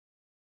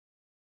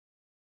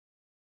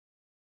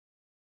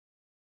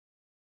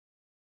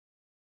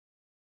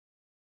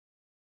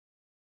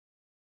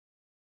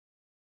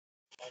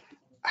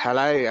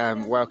Hello,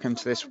 welcome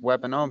to this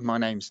webinar. My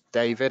name's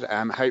David.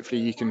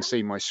 Hopefully you can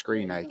see my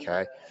screen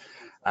okay.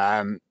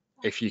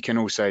 If you can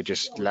also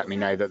just let me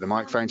know that the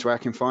microphone's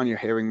working fine, you're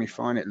hearing me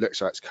fine, it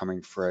looks like it's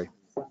coming through.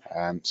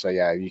 So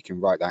yeah, you can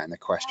write that in the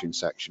question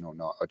section or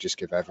not. I'll just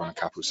give everyone a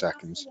couple of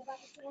seconds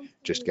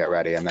just to get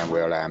ready, and then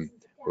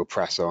we'll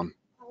press on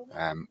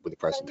with the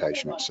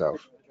presentation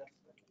itself.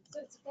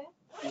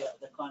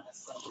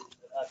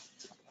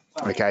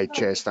 Okay,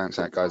 cheers, thanks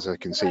guys. I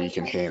can see you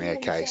can hear me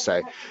okay,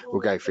 so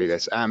we'll go through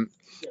this.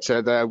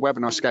 So the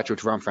webinar's scheduled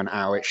to run for an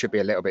hour. It should be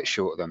a little bit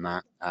shorter than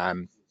that.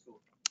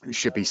 It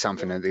should be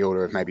something in the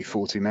order of maybe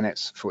 40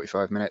 minutes,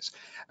 45 minutes.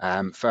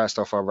 First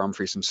off, I'll run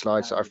through some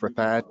slides that I've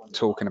prepared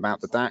talking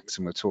about the DAX,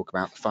 and we'll talk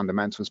about the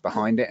fundamentals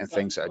behind it and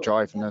things that are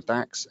driving the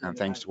DAX and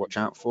things to watch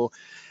out for.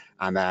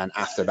 And then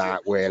after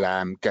that, we'll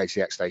go to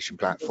the X-Station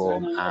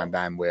platform, and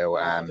then we'll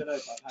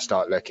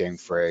start looking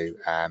through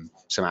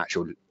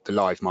the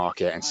live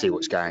market and see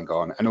what's going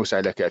on, and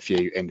also look at a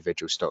few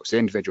individual stocks. The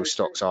individual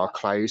stocks are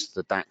closed.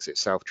 The DAX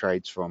itself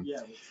trades from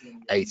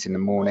 8 in the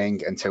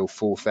morning until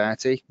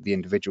 4:30, the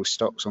individual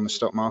stocks on the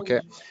stock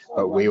market,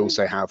 but we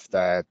also have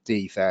the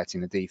D30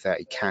 and the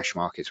D30 cash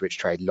markets, which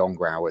trade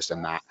longer hours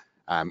than that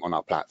on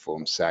our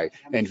platform. So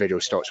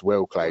individual stocks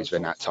will close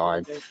within that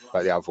time,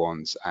 but the other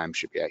ones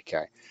should be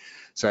okay.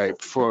 So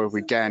before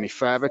we get any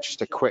further,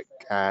 just a quick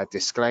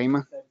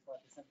disclaimer.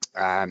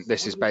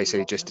 This is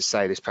basically just to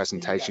say this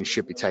presentation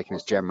should be taken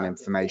as general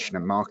information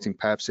and marketing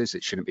purposes.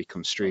 It shouldn't be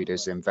construed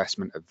as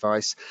investment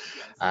advice.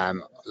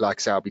 Like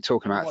I say, I'll be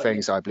talking about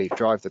things I believe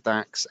drive the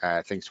DAX,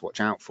 things to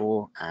watch out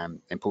for,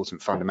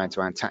 important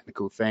fundamental and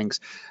technical things.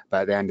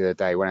 But at the end of the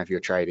day, whenever you're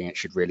trading, it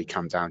should really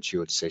come down to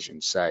your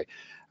decision. So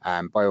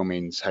by all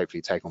means,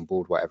 hopefully take on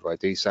board whatever I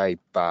do say,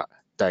 but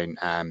don't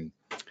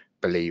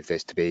believe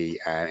this to be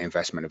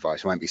investment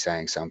advice. I won't be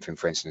saying something,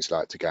 for instance,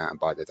 like to go out and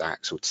buy the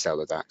DAX or to sell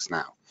the DAX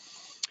now.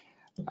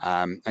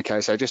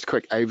 Okay, so just a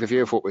quick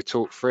overview of what we've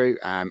talked through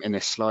in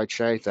this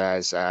slideshow.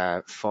 There's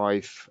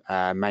 5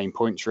 main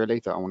points really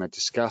that I want to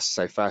discuss.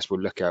 So first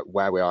we'll look at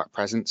where we are at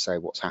present, so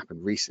what's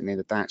happened recently in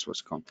the DAX,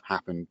 what's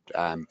happened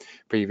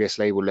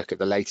previously. We'll look at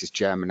the latest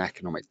German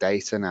economic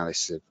data. Now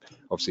this is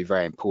obviously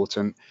very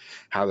important.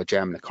 How the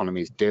German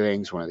economy is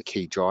doing is one of the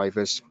key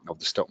drivers of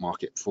the stock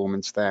market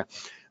performance there,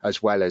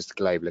 as well as the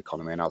global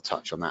economy, and I'll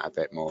touch on that a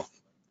bit more.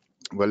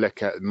 We'll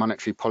look at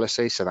monetary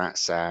policy, so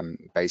that's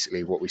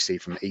basically what we see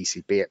from the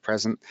ECB at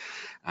present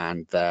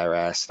and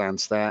their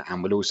stance there,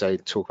 and we'll also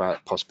talk about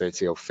the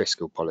possibility of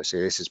fiscal policy.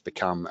 This has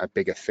become a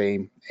bigger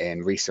theme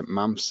in recent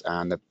months,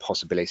 and the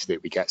possibility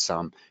that we get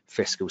some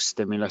fiscal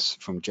stimulus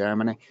from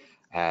Germany.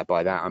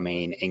 By that I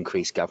mean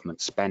increased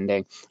government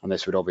spending, and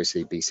this would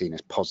obviously be seen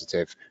as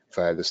positive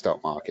for the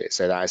stock market.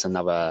 So that is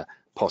another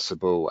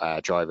possible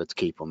driver to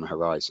keep on the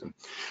horizon.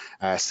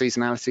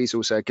 Seasonality is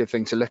also a good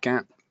thing to look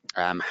at.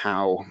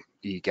 How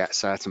you get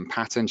certain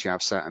patterns, you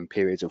have certain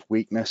periods of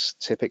weakness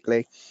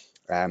typically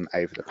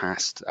over the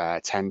past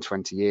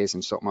 10-20 years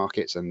in stock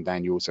markets, and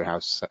then you also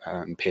have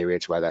certain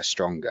periods where they're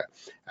stronger.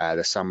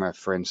 The summer,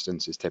 for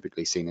instance, is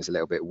typically seen as a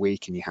little bit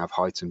weak, and you have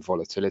heightened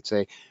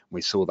volatility.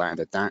 We saw that in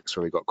the DAX,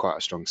 where we got quite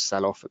a strong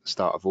sell-off at the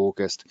start of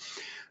August,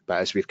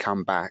 but as we've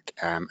come back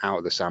out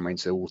of the summer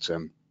into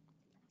autumn,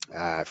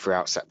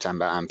 throughout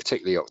September and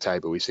particularly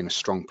October, we've seen a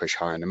strong push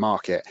higher in the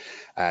market.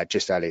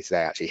 Just earlier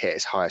today, actually hit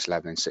its highest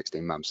level in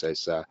 16 months. So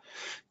it's a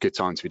good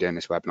time to be doing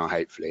this webinar,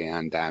 hopefully,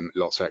 and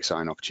lots of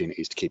exciting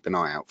opportunities to keep an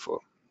eye out for.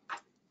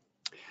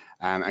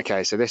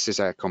 Okay, so this is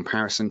a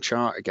comparison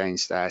chart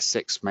against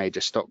 6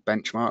 major stock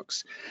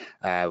benchmarks.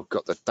 We've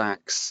got the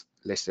DAX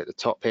listed at the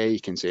top here.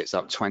 You can see it's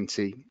up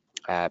 20%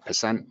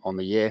 on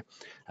the year,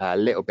 a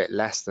little bit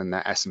less than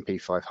the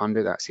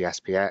S&P500, that's the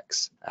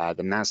SPX.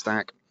 The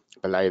Nasdaq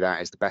below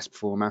that is the best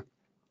performer,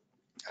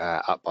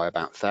 up by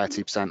about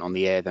 30% on the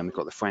year. Then we've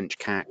got the French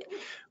CAC,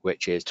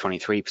 which is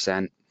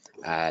 23%,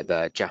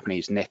 the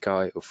Japanese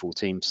Nikkei of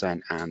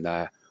 14%, and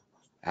the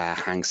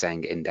Hang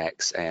Seng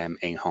Index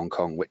in Hong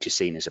Kong, which is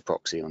seen as a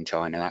proxy on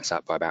China, that's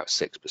up by about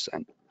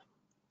 6%.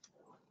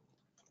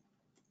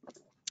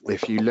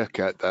 If you look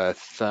at the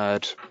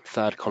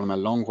third column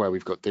along where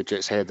we've got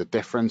digits here, the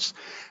difference,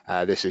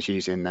 this is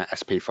using the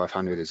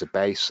SP500 as a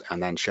base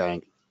and then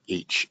showing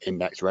each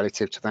index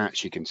relative to that.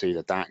 So you can see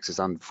the DAX has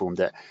underperformed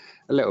it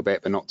a little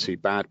bit, but not too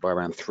bad, by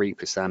around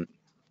 3%.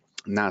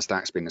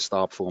 Nasdaq's been the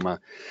star performer,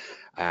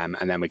 and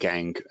then we're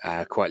getting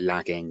quite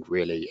lagging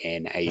really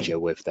in Asia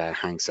with the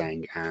Hang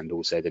Seng and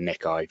also the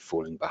Nikkei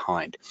falling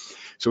behind.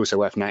 It's also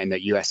worth noting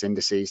that US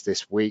indices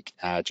this week,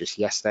 just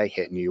yesterday,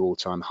 hit new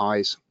all-time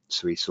highs.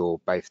 So we saw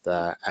both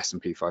the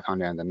S&P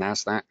 500 and the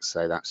Nasdaq,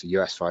 so that's the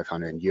US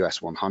 500 and US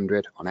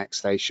 100 on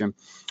X-Station,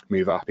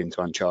 move up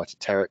into uncharted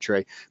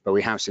territory. But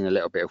we have seen a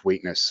little bit of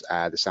weakness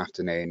this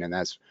afternoon, and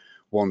there's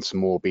once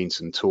more been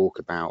some talk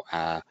about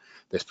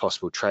this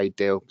possible trade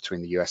deal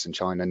between the US and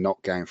China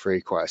not going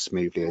through quite as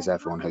smoothly as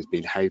everyone has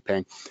been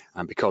hoping,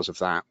 and because of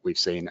that we've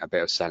seen a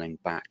bit of selling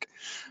back.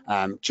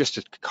 Just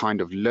to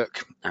kind of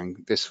look,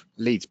 and this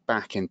leads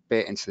back a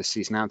bit into the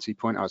seasonality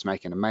point I was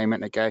making a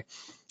moment ago.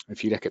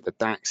 If you look at the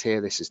DAX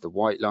here, this is the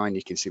white line.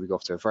 You can see we got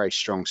off to a very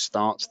strong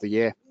start to the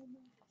year.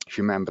 If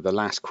you remember, the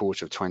last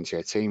quarter of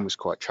 2018 was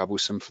quite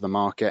troublesome for the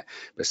market,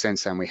 but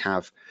since then we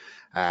have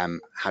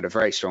had a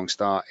very strong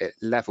start. It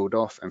leveled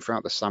off, and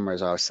throughout the summer,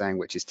 as I was saying,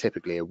 which is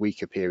typically a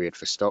weaker period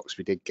for stocks,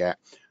 we did get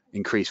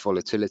increased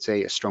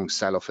volatility, a strong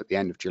sell-off at the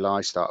end of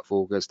July, start of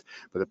August.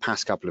 But the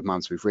past couple of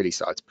months, we've really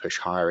started to push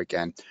higher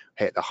again,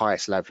 hit the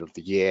highest level of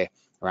the year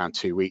around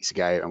 2 weeks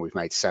ago, and we've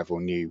made several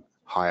new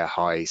higher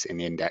highs in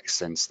the index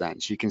since then.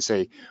 So you can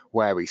see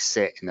where we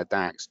sit in the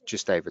DAX,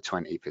 just over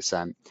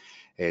 20%,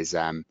 is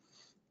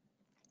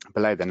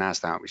below the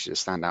Nasdaq, which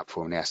is a standout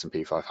performer in the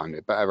S&P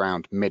 500, but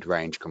around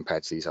mid-range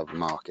compared to these other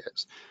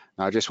markets.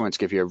 Now, I just wanted to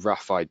give you a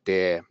rough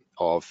idea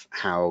of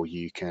how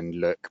you can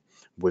look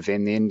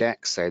within the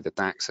index. So the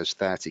DAX has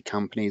 30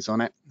 companies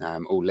on it,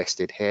 all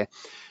listed here.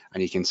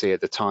 And you can see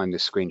at the time the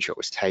screenshot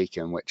was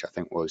taken, which I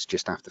think was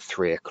just after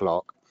 3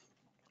 o'clock,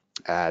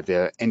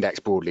 the index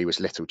broadly was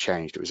little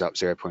changed. It was up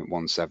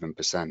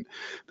 0.17%.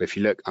 But if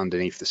you look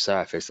underneath the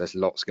surface, there's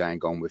lots going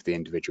on with the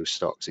individual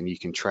stocks, and you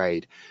can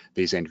trade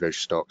these individual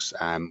stocks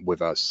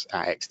with us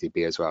at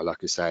XTB as well,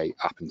 like I say,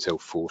 up until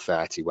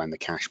 4:30 when the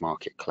cash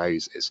market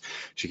closes.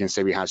 So you can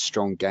see we had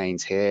strong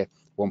gains here,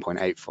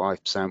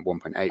 1.85%,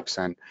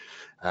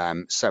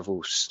 1.8%.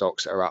 Several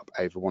stocks are up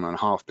over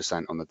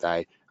 1.5% on the day.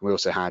 And we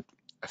also had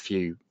a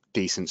few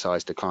decent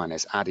sized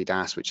decliners.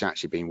 Adidas, which has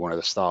actually been one of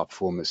the star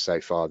performers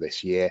so far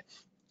this year,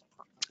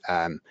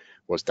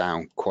 was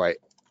down quite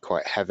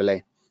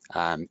heavily,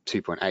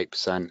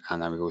 2.8%,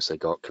 and then we've also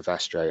got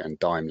Covestro and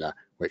Daimler,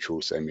 which are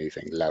also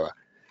moving lower.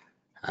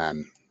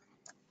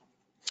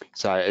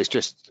 So it's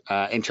just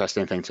an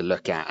interesting thing to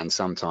look at, and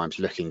sometimes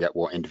looking at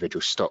what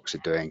individual stocks are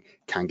doing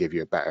can give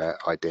you a better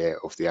idea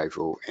of the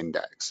overall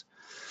index.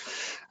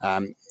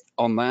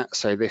 On that,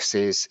 so this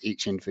is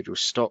each individual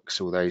stock.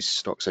 So all those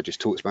stocks I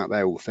just talked about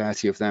there, all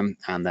 30 of them,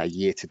 and their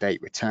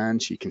year-to-date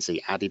returns. You can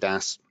see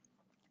Adidas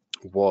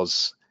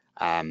was,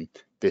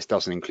 this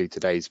doesn't include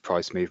today's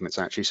price movements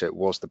actually, so it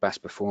was the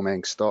best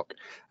performing stock,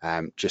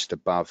 just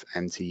above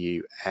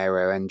MTU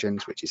Aero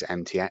Engines, which is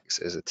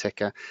MTX as a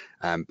ticker.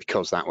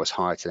 Because that was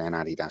higher today and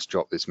Adidas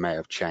dropped, this may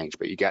have changed,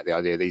 but you get the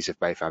idea. These have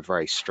both had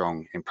very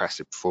strong,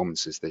 impressive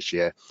performances this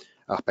year,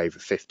 up over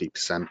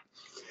 50%.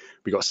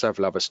 We've got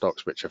several other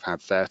stocks which have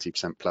had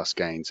 30% plus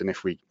gains. And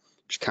if we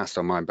just cast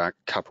our mind back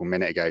a couple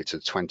minutes ago to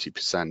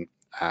 20%,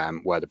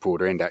 where the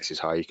broader index is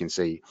high, you can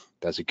see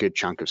there's a good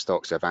chunk of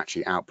stocks that have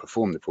actually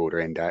outperformed the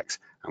broader index.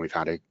 And we've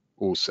had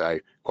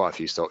also quite a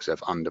few stocks that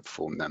have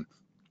underperformed them.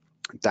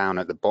 Down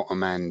at the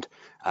bottom end,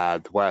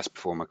 the worst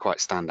performer, quite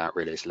standout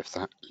really, is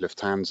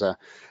Lufthansa.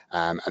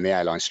 And the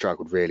airline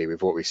struggled really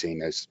with what we've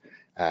seen as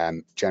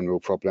general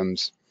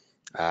problems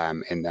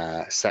in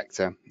the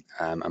sector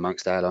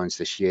amongst airlines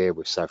this year,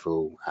 with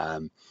several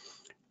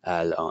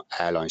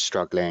airlines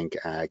struggling,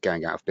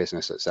 going out of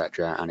business,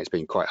 etc. And it's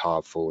been quite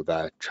hard for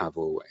the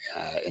travel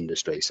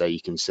industry. So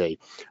you can see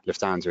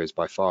Lufthansa is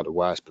by far the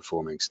worst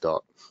performing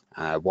stock.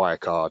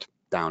 Wirecard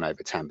down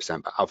over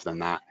 10%, but other than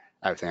that,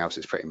 everything else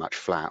is pretty much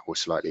flat or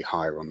slightly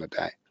higher on the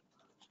day.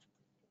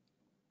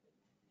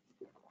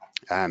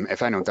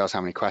 If anyone does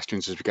have any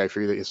questions as we go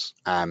through this,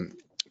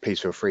 please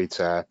feel free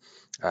to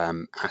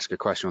ask a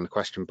question on the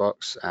question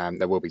box.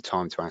 There will be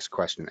time to ask a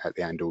question at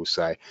the end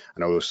also,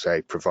 and I'll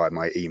also provide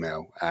my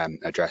email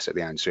address at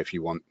the end. So if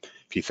you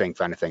think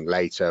of anything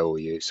later, or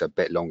it's a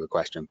bit longer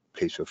question,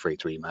 please feel free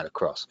to email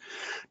across.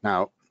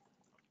 Now,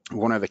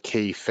 one of the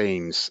key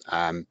themes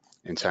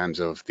in terms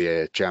of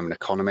the German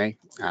economy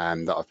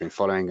that I've been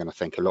following, and I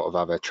think a lot of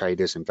other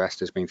traders,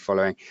 investors have been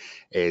following,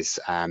 is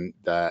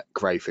that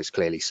growth has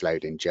clearly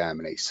slowed in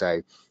Germany.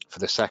 So for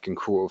the second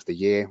quarter of the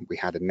year, we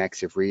had a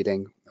negative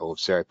reading of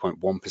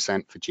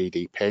 0.1% for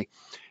GDP.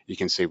 You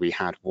can see we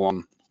had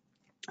one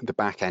at the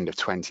back end of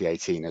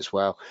 2018 as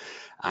well.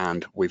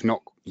 And we've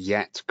not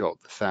yet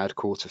got the third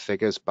quarter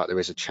figures, but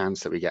there is a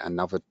chance that we get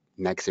another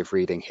negative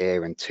reading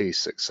here, and 2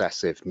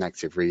 successive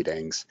negative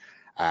readings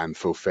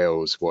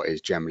fulfills what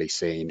is generally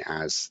seen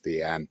as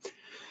the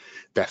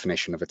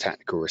definition of a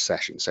technical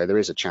recession. So there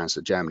is a chance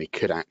that Germany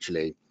could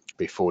actually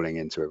be falling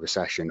into a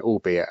recession,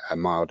 albeit a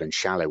mild and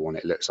shallow one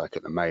it looks like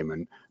at the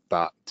moment.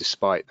 But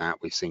despite that,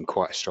 we've seen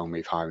quite a strong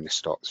move higher in the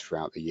stocks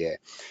throughout the year.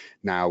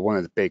 Now, one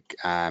of the big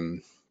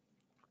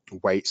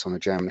weights on the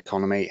German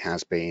economy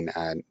has been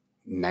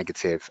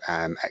negative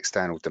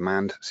external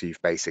demand. So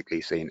you've basically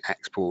seen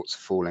exports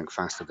falling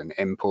faster than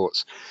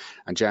imports,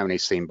 and Germany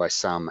is seen by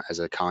some as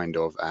a kind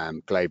of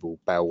global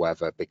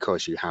bellwether,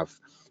 because you have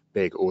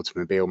big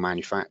automobile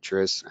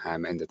manufacturers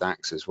in the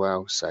DAX as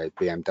well, so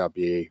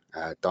BMW,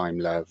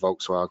 Daimler,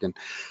 Volkswagen,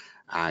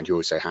 and you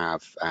also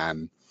have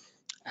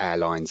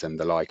airlines and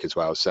the like as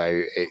well.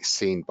 So it's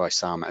seen by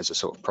some as a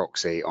sort of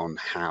proxy on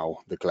how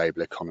the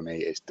global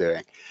economy is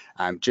doing.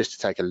 Just to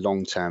take a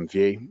long-term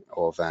view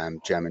of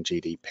German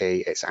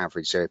GDP, it's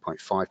averaged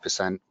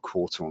 0.5%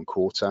 quarter on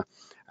quarter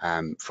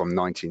from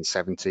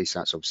 1970. So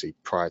that's obviously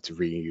prior to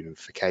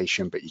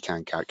reunification, but you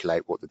can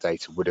calculate what the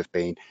data would have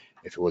been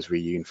if it was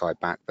reunified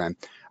back then,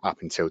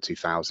 up until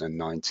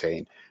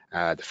 2019.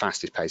 The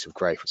fastest pace of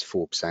growth was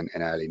 4%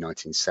 in early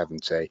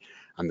 1970,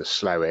 and the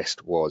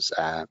slowest was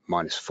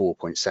minus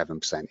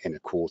 4.7% in a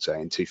quarter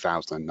in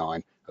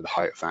 2009 at the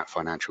height of that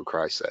financial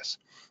crisis.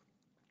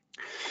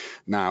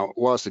 Now,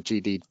 whilst the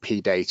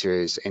GDP data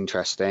is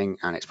interesting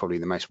and it's probably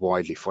the most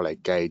widely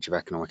followed gauge of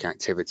economic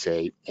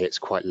activity, it's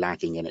quite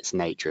lagging in its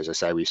nature. As I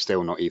say, we've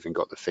still not even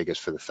got the figures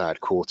for the third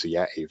quarter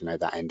yet, even though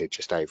that ended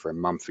just over a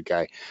month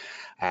ago.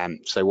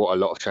 So what a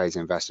lot of traders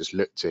and investors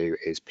look to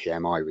is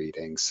PMI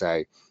readings.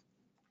 So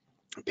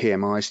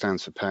PMI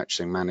stands for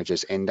Purchasing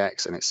Managers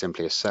Index, and it's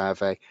simply a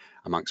survey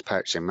amongst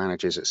purchasing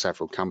managers at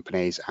several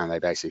companies, and they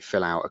basically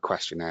fill out a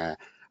questionnaire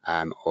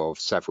of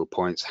several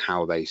points,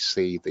 how they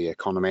see the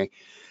economy.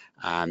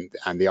 And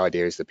the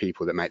idea is the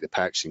people that make the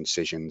purchasing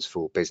decisions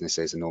for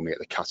businesses are normally at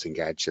the cutting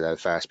edge. So they're the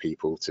first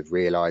people to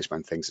realise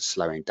when things are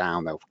slowing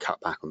down, they'll cut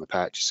back on the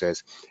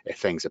purchases. If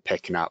things are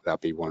picking up, they'll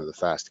be one of the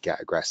first to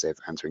get aggressive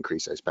and to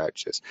increase those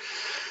purchases.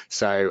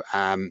 So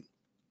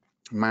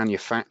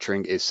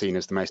manufacturing is seen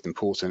as the most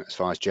important as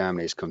far as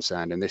Germany is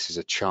concerned, and this is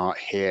a chart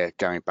here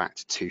going back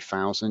to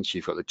 2000.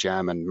 You've got the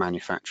German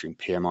manufacturing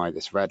PMI,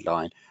 this red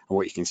line, and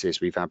what you can see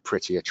is we've had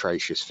pretty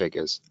atrocious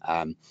figures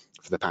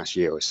for the past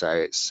year or so.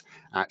 It's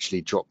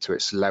actually dropped to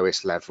its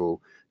lowest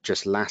level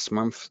just last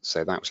month,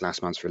 so that was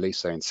last month's release.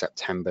 So in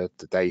September,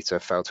 the data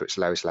fell to its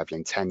lowest level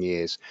in 10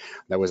 years.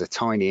 There was a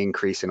tiny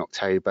increase in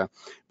October,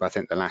 but I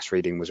think the last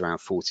reading was around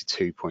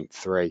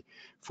 42.3,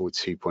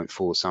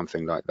 42.4,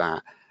 something like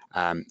that.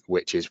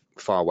 Which is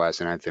far worse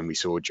than anything we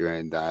saw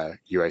during the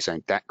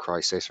Eurozone debt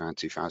crisis around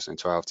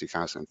 2012,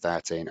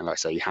 2013. And like I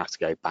say, you have to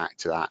go back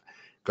to that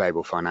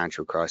global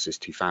financial crisis,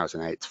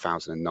 2008,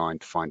 2009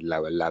 to find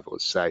lower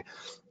levels. So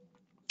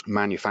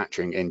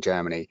manufacturing in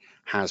Germany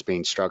has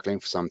been struggling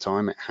for some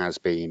time. It has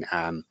been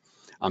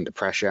under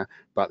pressure,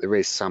 but there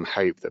is some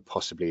hope that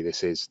possibly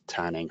this is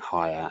turning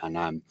higher. And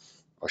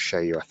I'll show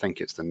you, I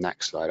think it's the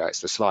next slide.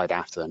 It's the slide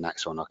after the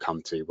next one I'll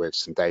come to with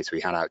some data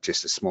we had out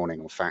just this morning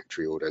on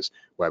factory orders,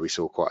 where we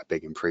saw quite a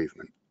big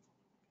improvement.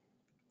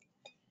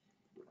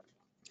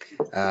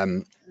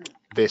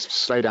 This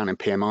slowdown in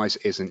PMIs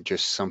isn't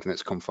just something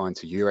that's confined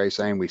to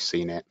Eurozone. We've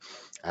seen it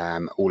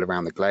all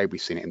around the globe. We've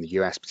seen it in the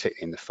US,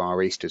 particularly in the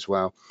Far East as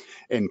well,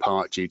 in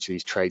part due to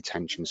these trade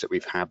tensions that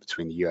we've had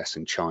between the US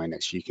and China.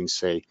 As you can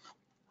see,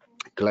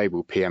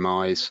 global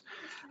PMIs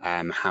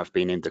have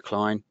been in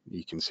decline.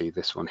 You can see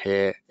this one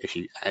here. If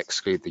you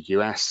exclude the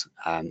US,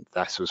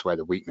 that was where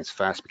the weakness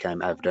first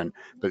became evident,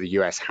 but the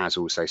US has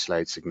also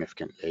slowed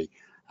significantly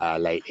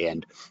lately.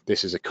 And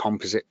this is a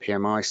composite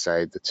PMI,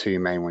 so the two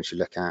main ones you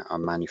look at are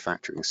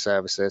manufacturing and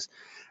services,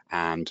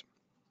 and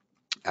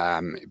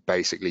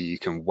basically you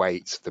can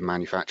weight the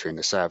manufacturing and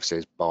the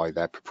services by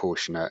their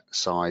proportionate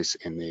size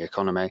in the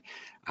economy,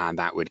 and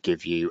that would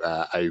give you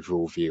an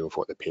overall view of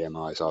what the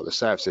PMIs are. The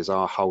services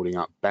are holding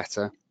up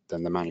better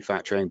than the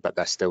manufacturing, but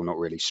they're still not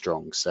really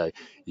strong. So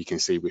you can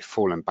see we've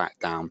fallen back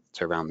down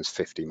to around this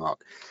 50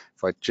 mark.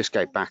 If I just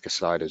go back a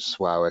slide as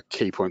well, a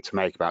key point to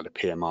make about the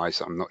PMIs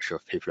that I'm not sure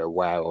if people are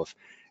aware of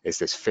is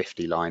this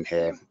 50 line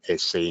here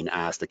is seen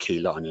as the key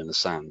line in the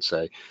sand.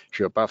 So if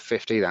you're above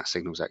 50, that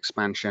signals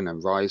expansion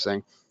and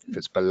rising. If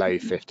it's below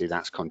 50,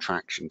 that's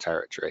contraction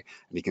territory.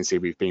 And you can see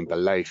we've been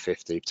below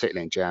 50,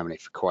 particularly in Germany,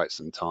 for quite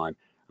some time,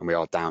 and we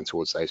are down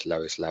towards those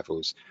lowest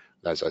levels,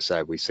 as I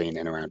said, we've seen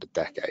in around a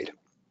decade.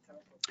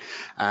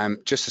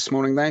 Just this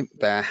morning, though,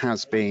 there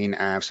has been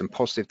some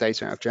positive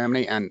data out of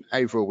Germany, and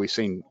overall we've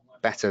seen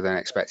better than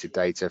expected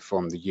data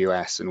from the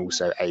US and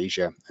also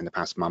Asia in the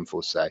past month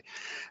or so.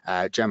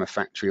 German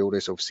factory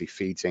orders obviously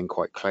feeds in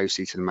quite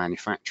closely to the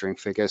manufacturing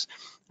figures,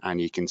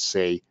 and you can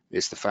see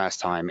it's the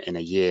first time in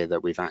a year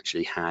that we've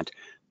actually had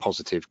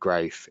positive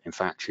growth in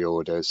factory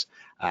orders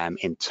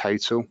in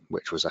total,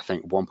 which was I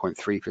think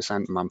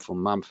 1.3% month on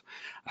month.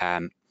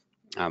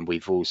 And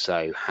we've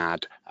also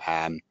had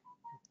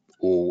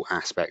all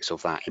aspects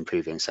of that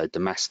improving, so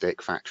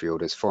domestic factory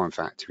orders, foreign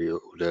factory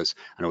orders,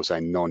 and also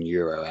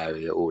non-euro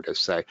area orders.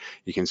 So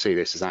you can see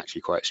this is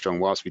actually quite strong.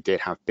 Whilst we did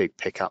have big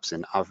pickups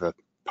in other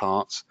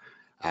parts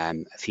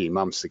a few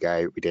months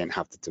ago, we didn't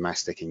have the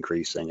domestic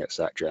increasing,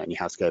 etc. And you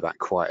have to go back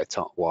quite a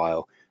top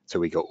while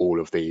till we got all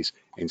of these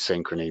in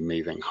synchrony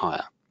moving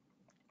higher.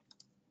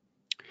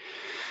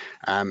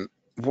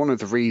 One of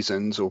the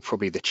reasons, or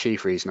probably the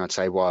chief reason I'd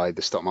say, why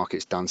the stock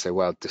market's done so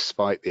well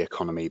despite the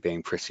economy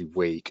being pretty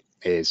weak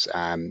is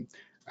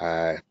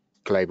a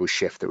global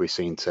shift that we've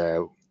seen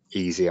to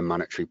easier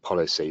monetary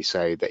policy.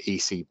 So the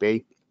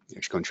ECB,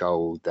 which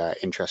control the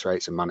interest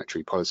rates and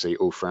monetary policy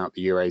all throughout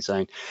the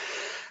Eurozone,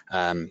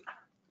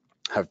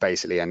 have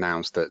basically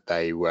announced that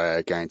they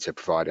were going to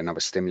provide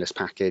another stimulus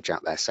package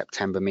at their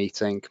September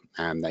meeting.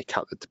 They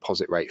cut the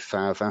deposit rate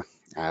further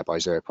by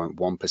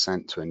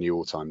 0.1% to a new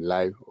all-time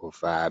low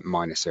of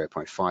minus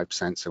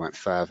 0.5%, so went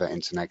further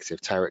into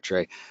negative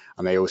territory.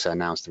 And they also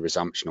announced the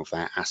resumption of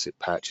their asset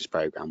purchase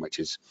program, which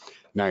is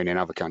known in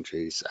other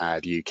countries,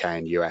 the UK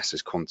and US,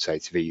 as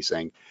quantitative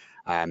easing,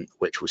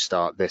 which will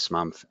start this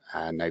month,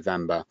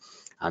 November,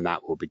 and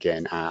that will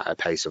begin at a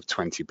pace of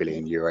 20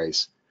 billion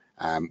euros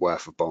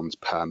worth of bonds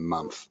per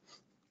month.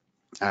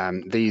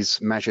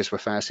 These measures were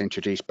first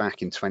introduced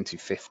back in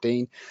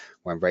 2015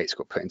 when rates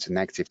got put into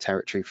negative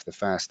territory for the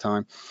first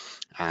time,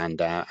 and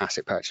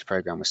asset purchase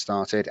program was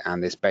started,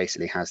 and this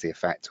basically has the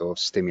effect of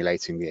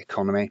stimulating the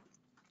economy.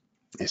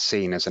 It's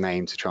seen as an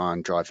aim to try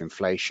and drive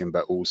inflation,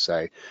 but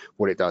also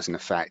what it does in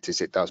effect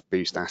is it does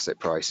boost asset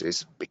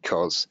prices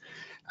because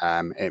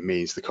it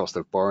means the cost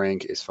of borrowing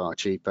is far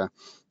cheaper.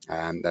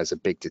 There's a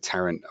big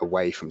deterrent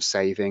away from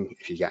saving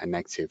if you get a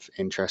negative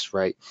interest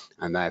rate,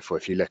 and therefore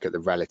if you look at the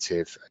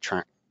relative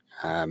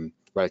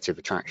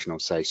attraction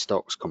of, say,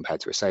 stocks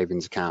compared to a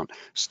savings account,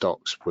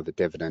 stocks with a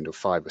dividend of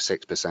 5 or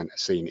 6% are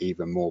seen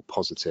even more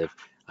positive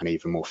and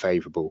even more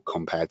favourable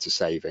compared to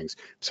savings,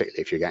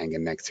 particularly if you're getting a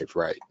negative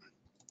rate.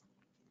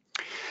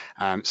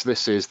 So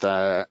this is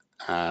the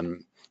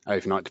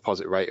overnight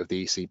deposit rate of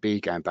the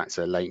ECB going back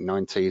to the late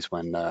 90s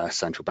when the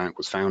central bank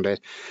was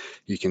founded.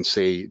 You can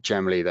see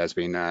generally there's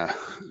been a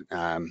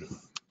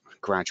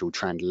gradual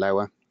trend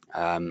lower.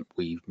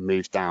 We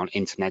moved down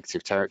into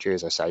negative territory,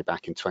 as I say,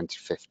 back in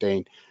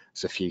 2015.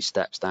 It's a few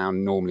steps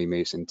down, normally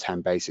moves in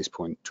 10 basis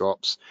point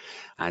drops.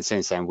 And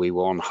since then, we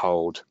were on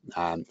hold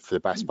for the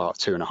best part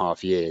of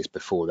 2.5 years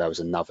before there was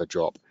another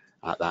drop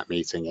at that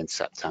meeting in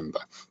September.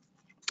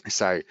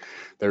 So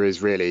there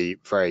is really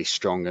very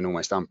strong and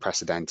almost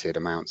unprecedented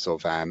amounts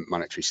of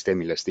monetary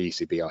stimulus the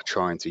ECB are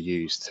trying to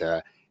use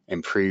to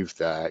improve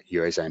the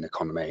Eurozone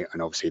economy,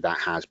 and obviously that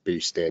has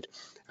boosted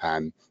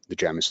the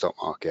German stock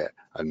market,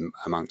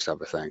 amongst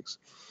other things.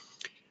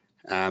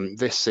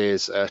 This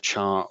is a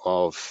chart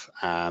of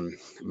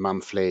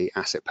monthly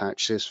asset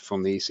purchases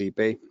from the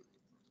ECB.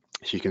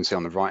 So you can see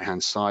on the right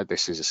hand side,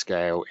 this is a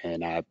scale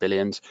in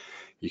billions.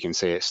 You can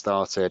see it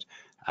started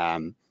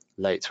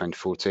late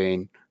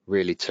 2014,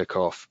 really took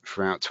off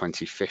throughout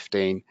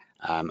 2015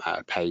 at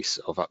a pace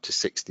of up to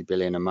 60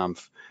 billion a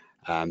month.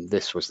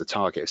 This was the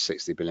target of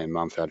 60 billion a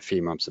month. Had a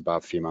few months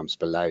above, a few months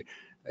below.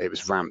 It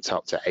was ramped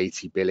up to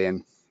 80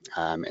 billion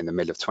in the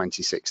middle of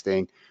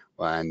 2016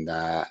 when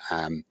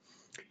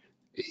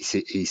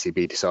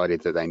ECB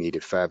decided that they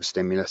needed further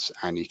stimulus,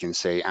 and you can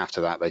see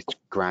after that they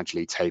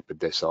gradually tapered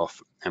this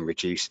off and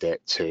reduced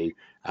it to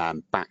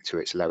back to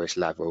its lowest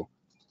level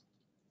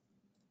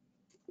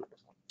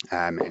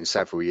in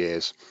several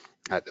years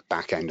at the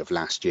back end of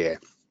last year.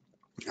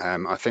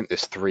 I think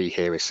this 3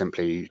 here is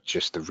simply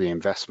just the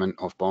reinvestment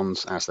of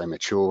bonds as they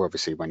mature.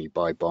 Obviously, when you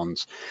buy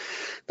bonds,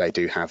 they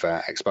do have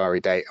an expiry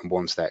date, and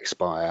once they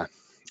expire,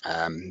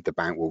 the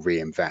bank will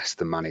reinvest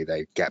the money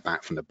they get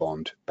back from the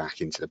bond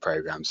back into the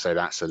program. So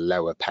that's a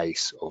lower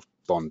pace of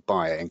bond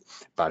buying,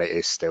 but it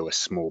is still a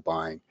small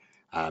buying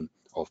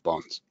of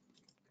bonds.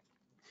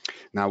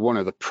 Now, one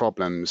of the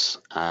problems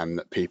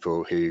that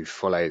people who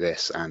follow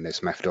this and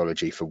this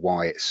methodology for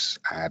why it's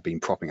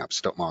been propping up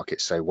stock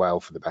markets so well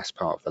for the best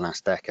part of the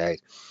last decade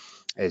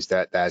is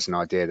that there's an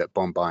idea that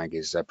bond buying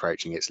is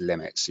approaching its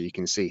limits. So you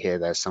can see here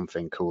there's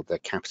something called the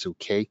capital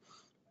key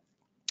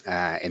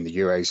in the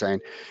Eurozone,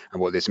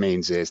 and what this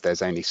means is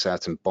there's only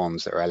certain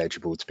bonds that are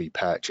eligible to be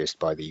purchased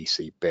by the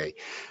ECB.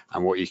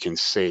 And what you can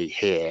see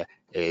here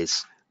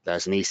is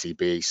there's an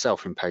ECB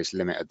self-imposed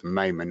limit at the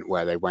moment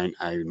where they won't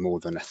own more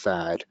than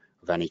 1/3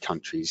 of any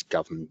country's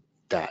government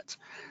debt.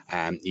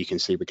 You can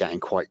see we're getting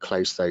quite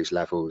close to those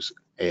levels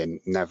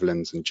in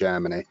Netherlands and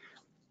Germany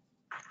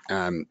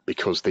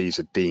because these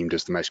are deemed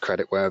as the most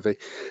creditworthy.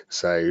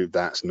 So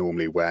that's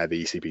normally where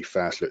the ECB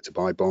first look to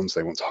buy bonds.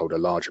 They want to hold a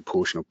larger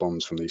portion of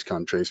bonds from these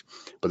countries.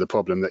 But the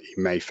problem that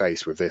you may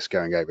face with this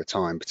going over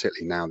time,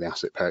 particularly now the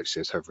asset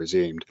purchases have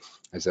resumed,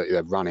 is that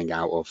they're running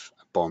out of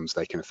bonds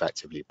they can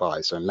effectively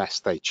buy. So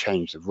unless they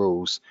change the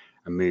rules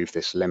and move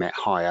this limit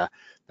higher,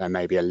 there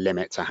may be a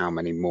limit to how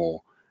many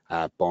more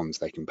bonds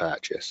they can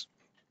purchase.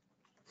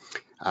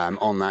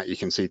 On that, you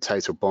can see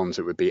total bonds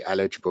that would be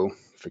eligible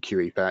for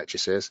QE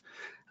purchases,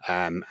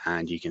 and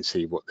you can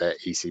see what their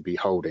ECB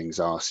holdings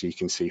are. So you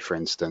can see, for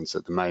instance,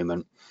 at the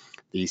moment,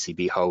 the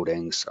ECB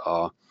holdings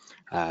are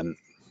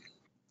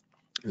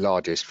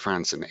largest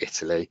France and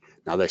Italy.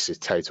 Now, this is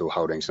total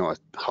holdings, not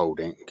a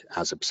holding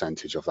as a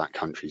percentage of that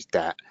country's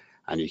debt.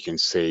 And you can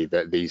see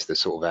that these are the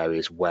sort of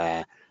areas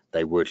where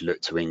they would look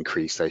to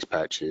increase those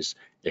purchases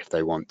if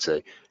they want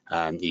to.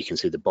 You can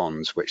see the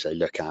bonds which they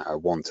look at are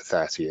 1 to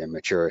 30 year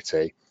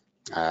maturity.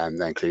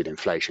 They include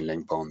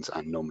inflation-linked bonds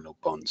and nominal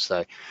bonds.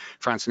 So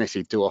France and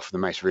Italy do offer the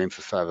most room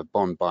for further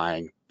bond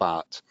buying,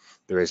 but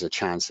there is a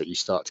chance that you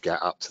start to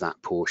get up to that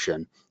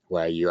portion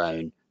where you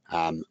own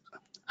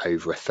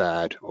over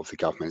 1/3 of the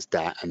government's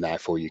debt, and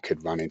therefore you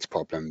could run into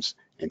problems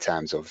in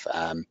terms of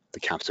the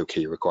capital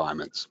key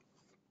requirements.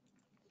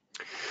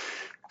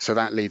 So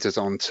that leads us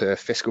on to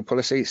fiscal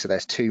policy. So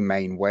there's 2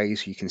 main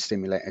ways you can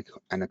stimulate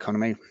an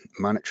economy: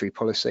 monetary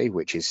policy,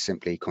 which is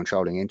simply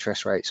controlling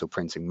interest rates or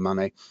printing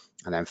money,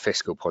 and then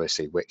fiscal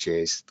policy, which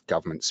is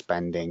government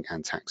spending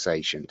and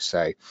taxation.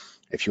 So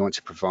if you want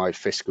to provide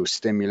fiscal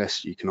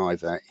stimulus, you can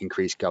either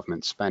increase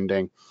government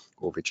spending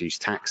or reduce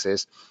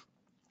taxes.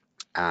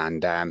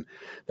 And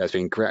there's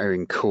been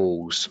growing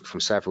calls from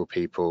several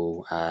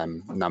people,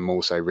 none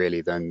more so really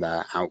than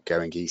the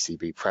outgoing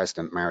ECB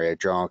president, Mario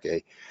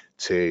Draghi,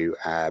 to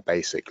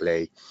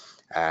basically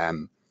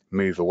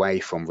move away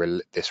from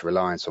this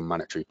reliance on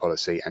monetary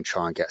policy and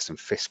try and get some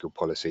fiscal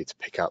policy to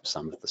pick up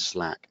some of the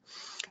slack.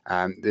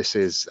 This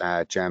is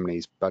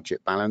Germany's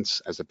budget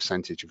balance as a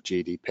percentage of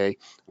GDP,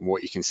 and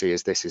what you can see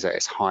is this is at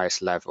its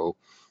highest level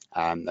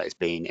that it's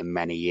been in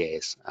many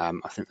years. I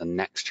think the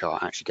next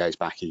chart actually goes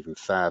back even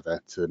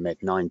further to the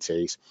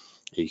mid-90s.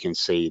 You can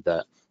see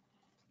that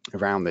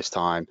around this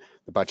time,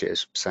 the budget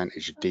as a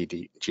percentage of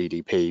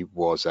GDP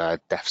was a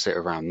deficit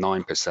around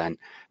 9%, but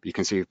you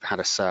can see we've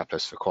had a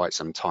surplus for quite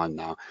some time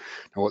now.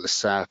 Now, what the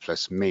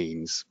surplus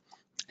means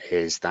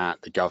is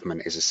that the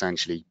government is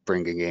essentially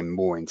bringing in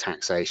more in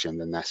taxation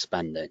than they're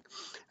spending.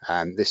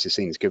 This is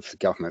seen as good for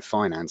government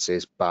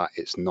finances, but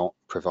it's not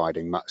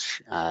providing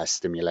much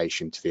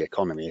stimulation to the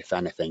economy. If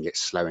anything,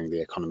 it's slowing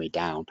the economy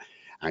down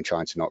and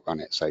trying to not run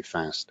it so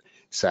fast.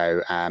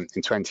 So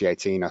in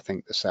 2018, I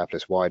think the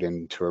surplus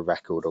widened to a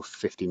record of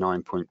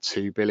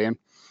 59.2 billion,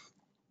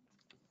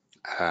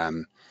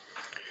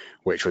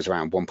 which was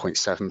around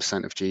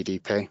 1.7% of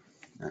GDP.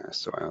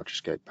 Sorry, I'll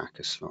just go back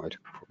a slide,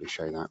 probably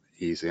show that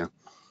easier.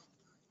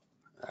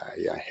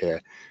 Yeah,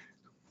 here.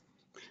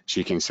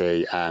 So you can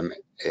see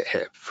it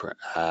hit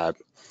a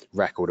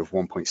record of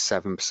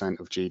 1.7%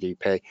 of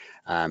GDP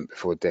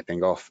before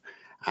dipping off.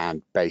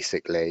 And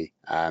basically,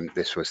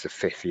 this was the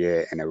 5th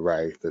year in a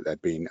row that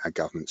there'd been a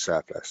government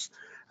surplus.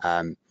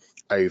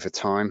 Over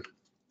time,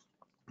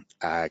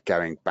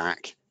 going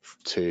back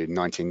to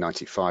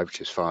 1995,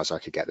 which is as far as I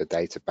could get the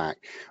data back,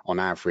 on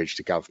average,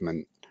 the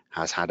government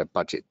has had a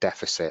budget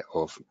deficit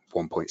of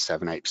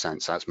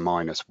 1.78%, so that's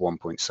minus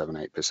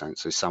 1.78%,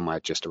 so somewhere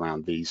just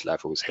around these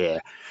levels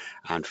here.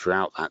 And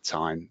throughout that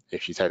time,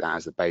 if you take that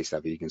as the base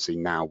level, you can see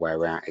now where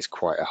we're at is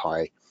quite a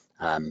high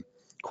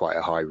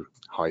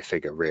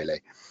figure,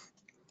 really.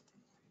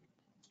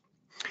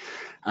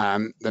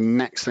 The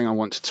next thing I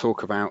want to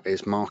talk about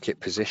is market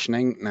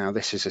positioning. Now,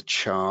 this is a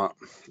chart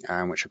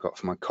which I got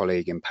from my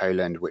colleague in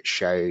Poland, which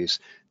shows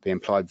the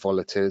implied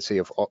volatility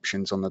of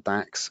options on the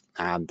DAX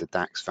and the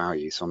DAX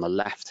value. So on the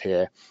left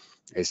here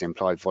is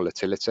implied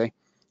volatility,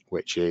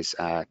 which is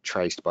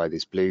traced by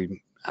these blue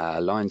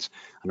lines,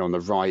 and on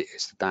the right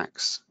is the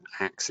DAX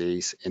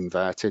axis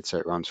inverted, so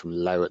it runs from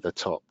low at the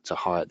top to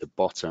high at the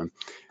bottom,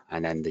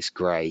 and then this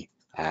grey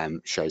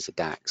shows the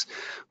DAX.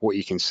 What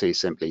you can see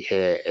simply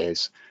here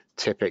is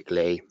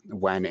typically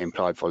when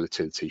implied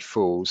volatility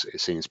falls,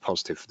 it's seen as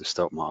positive for the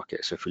stock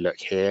market. So if we look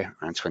here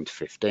around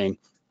 2015,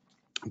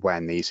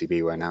 when the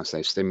ECB were announcing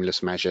those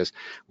stimulus measures,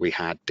 we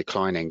had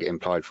declining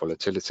implied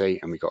volatility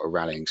and we got a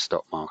rallying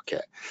stock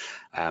market.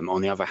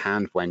 On the other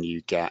hand, when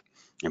you get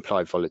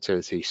implied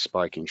volatility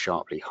spiking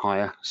sharply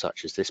higher,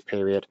 such as this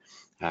period,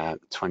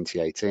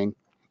 2018,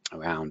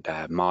 around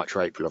March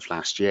or April of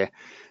last year,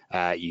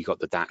 you got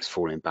the DAX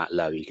falling back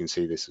low. You can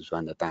see this is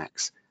when the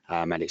DAX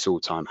at its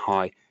all-time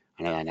high,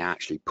 and then it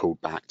actually pulled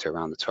back to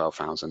around the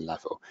 12,000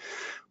 level.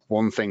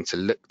 One thing to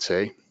look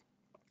to,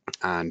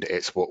 and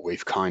it's what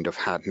we've kind of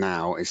had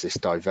now, is this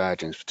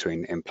divergence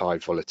between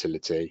implied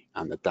volatility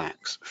and the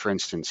DAX. For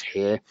instance,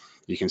 here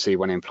you can see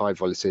when implied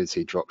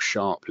volatility dropped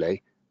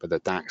sharply, but the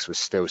DAX was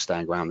still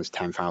staying around this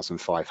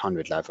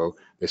 10,500 level.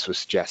 This was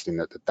suggesting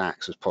that the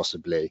DAX was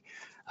possibly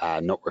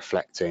not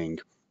reflecting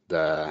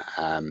the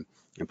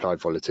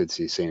implied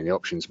volatility seen in the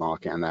options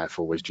market, and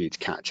therefore was due to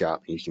catch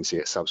up. You can see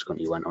it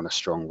subsequently went on a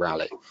strong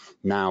rally.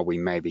 Now we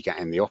may be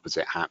getting the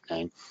opposite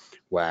happening,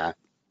 where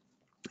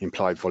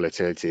implied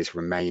volatility is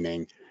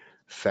remaining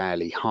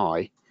fairly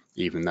high,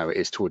 even though it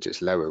is towards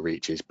its lower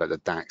reaches, but the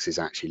DAX is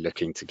actually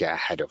looking to get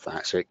ahead of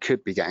that. So it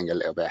could be getting a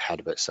little bit ahead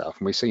of itself.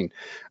 And we've seen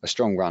a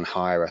strong run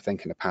higher. I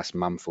think in the past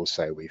month or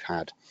so, we've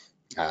had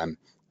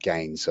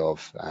gains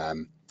of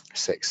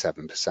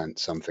 6-7%,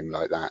 something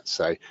like that.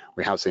 So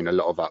we have seen a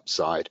lot of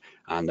upside,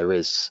 and there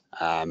is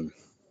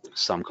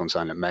some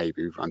concern that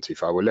maybe we've run too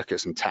far. We'll look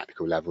at some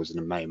technical levels in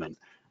a moment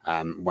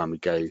when we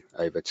go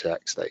over to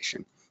X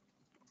Station.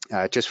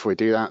 Just before we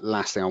do that, the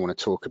last thing I want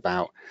to talk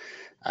about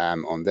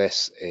on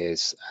this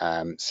is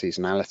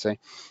seasonality.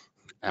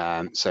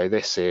 So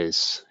this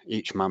is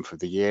each month of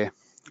the year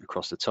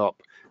across the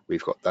top.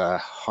 We've got the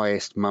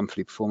highest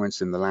monthly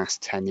performance in the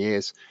last 10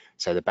 years.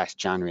 So the best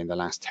January in the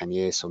last 10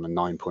 years on a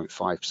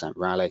 9.5%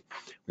 rally.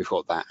 We've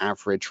got that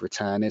average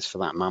return is for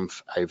that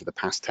month over the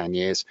past 10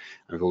 years.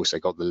 And we've also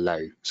got the low,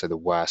 so the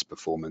worst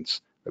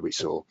performance that we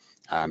saw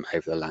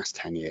over the last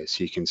 10 years.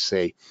 So you can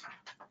see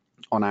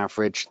on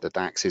average, the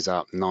DAX is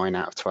up 9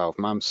 out of 12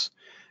 months.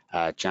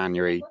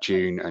 January,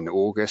 June, and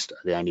August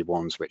are the only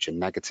ones which are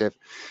negative.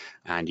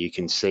 And you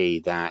can see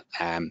that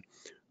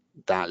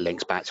that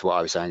links back to what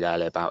I was saying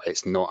earlier about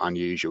it's not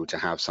unusual to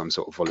have some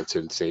sort of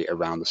volatility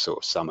around the sort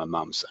of summer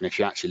months. And if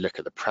you actually look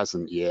at the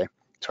present year,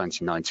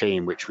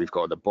 2019, which we've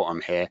got at the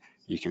bottom here,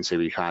 you can see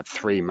we've had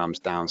 3 months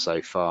down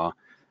so far.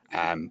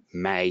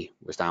 May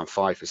was down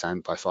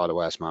 5%, by far the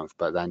worst month,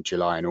 but then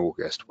July and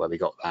August where we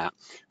got that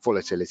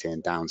volatility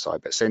and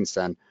downside. But since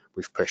then,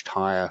 we've pushed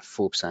higher,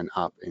 4%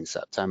 up in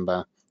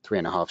September,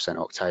 3.5%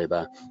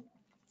 October,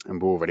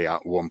 and we're already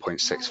up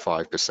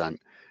 1.65%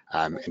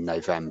 in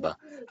November,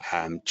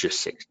 just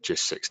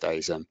six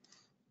days in.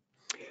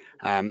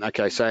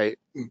 Okay, so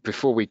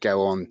before we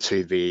go on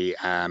to the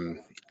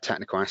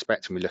technical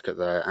aspect and we look at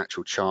the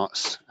actual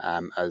charts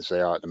as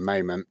they are at the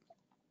moment,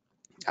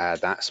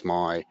 that's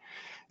my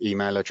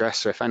email address.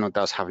 So if anyone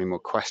does have any more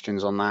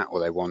questions on that, or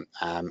they want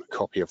a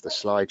copy of the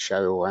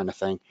slideshow or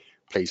anything,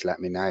 please let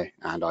me know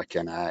and I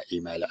can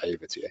email it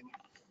over to you.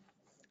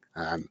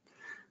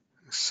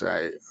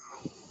 So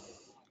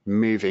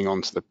moving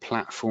on to the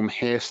platform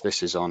here, so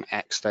this is on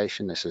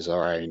XStation. This is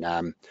our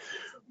own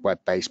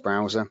web-based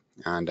browser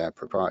and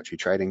proprietary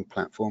trading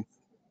platform.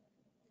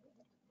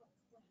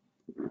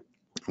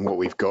 And what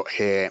we've got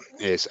here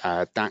is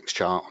a DAX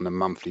chart on the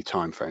monthly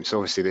time frame. So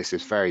obviously this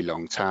is very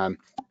long term.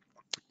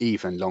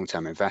 Even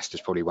long-term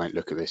investors probably won't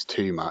look at this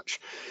too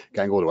much,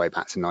 going all the way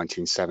back to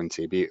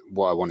 1970. But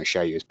what I want to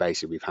show you is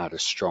basically we've had a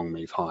strong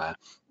move higher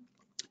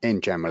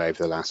in general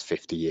over the last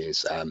 50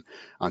 years.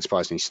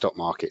 Unsurprisingly, stock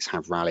markets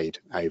have rallied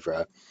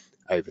over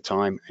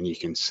time, and you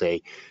can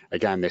see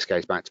again this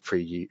goes back to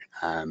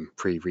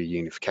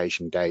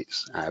pre-reunification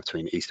dates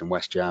between East and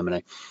West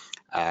Germany,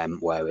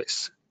 where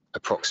it's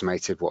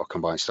approximated what a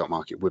combined stock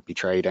market would be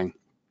trading.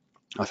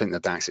 I think the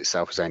DAX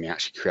itself was only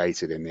actually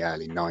created in the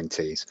early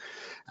 90s,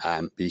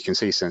 but you can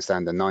see since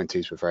then the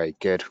 90s were very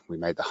good. We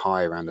made the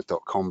high around the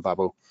dot-com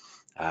bubble,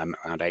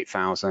 around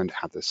 8,000,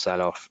 had the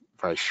sell-off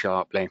very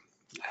sharply,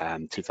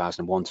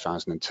 2001,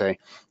 2002,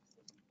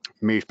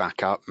 moved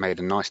back up,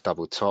 made a nice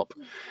double top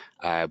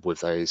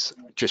with those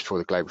just before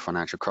the global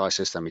financial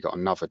crisis. Then we got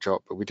another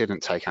drop, but we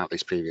didn't take out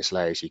these previous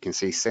lows. You can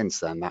see since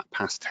then, that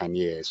past 10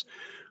 years,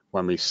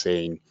 when we've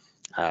seen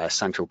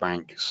central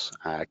banks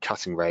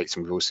cutting rates,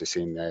 and we've also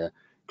seen the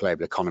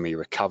global economy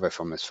recover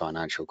from this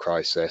financial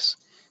crisis,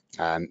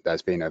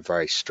 there's been a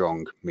very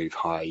strong move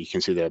higher. You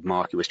can see the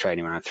market was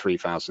trading around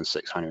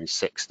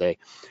 3,660,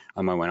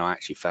 and when I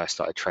actually first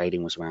started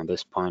trading was around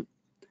this point,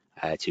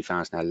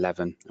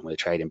 2011, and we were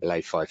trading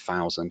below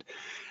 5,000.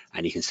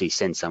 And you can see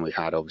since then we've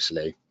had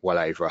obviously well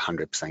over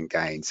 100%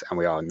 gains, and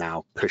we are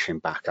now pushing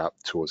back up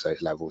towards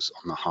those levels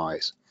on the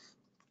highs.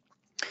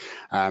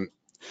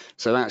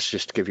 So that's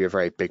just to give you a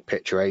very big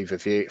picture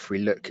overview. If we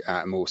look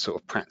at a more sort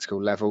of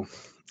practical level,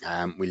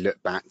 we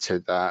look back to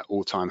the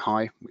all-time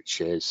high,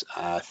 which is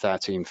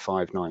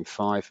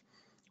 13,595,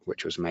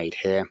 which was made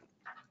here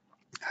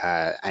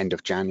end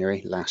of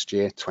January last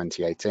year,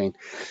 2018.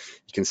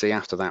 You can see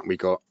after that we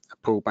got a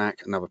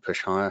pullback, another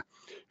push higher.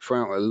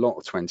 Throughout a lot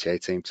of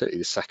 2018, particularly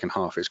the second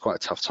half, it was quite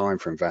a tough time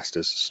for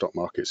investors. Stock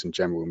markets in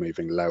general were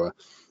moving lower.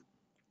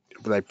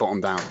 But they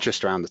bottomed out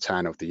just around the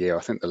turn of the year.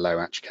 I think the low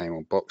actually came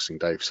on Boxing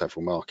Day for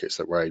several markets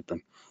that were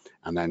open.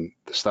 And then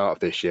the start of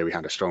this year, we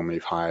had a strong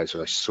move higher, as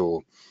I saw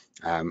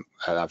at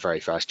that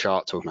very first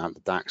chart talking about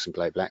the DAX and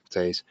global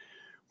equities.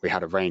 We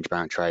had a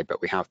range-bound trade,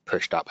 but we have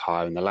pushed up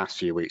higher. In the last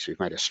few weeks, we've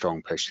made a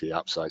strong push to the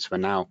upside. So we're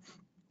now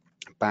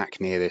back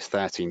near this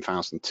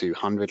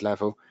 13,200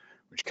 level,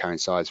 which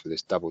coincides with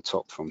this double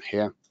top from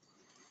here.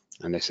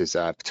 And this is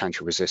a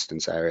potential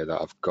resistance area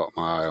that I've got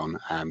my eye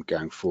on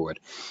going forward.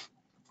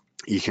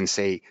 You can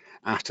see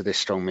after this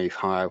strong move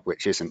higher,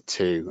 which isn't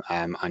too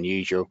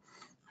unusual,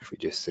 if we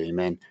just zoom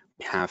in,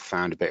 we have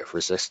found a bit of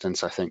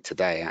resistance. I think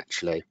today,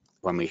 actually,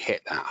 when we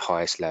hit that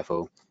highest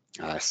level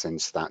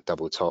since that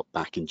double top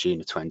back in June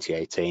of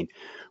 2018,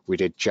 we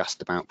did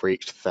just about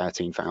breach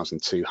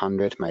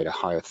 13,200, made a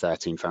high of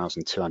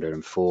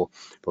 13,204,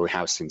 but we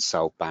have since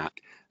sold back,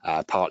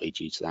 partly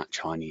due to that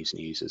Chinese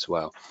news as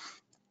well.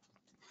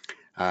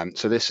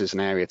 So this is an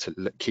area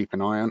to keep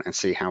an eye on and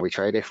see how we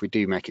trade. If we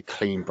do make a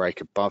clean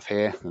break above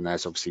here, then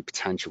there's obviously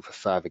potential for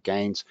further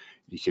gains.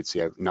 You could see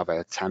another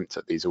attempt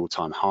at these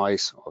all-time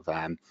highs of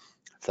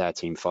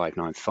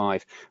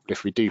 13,595. But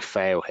if we do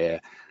fail here,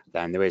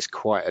 then there is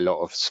quite a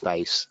lot of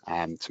space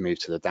to move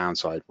to the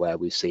downside, where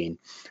we've seen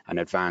an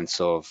advance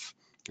of,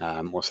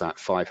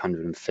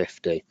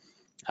 550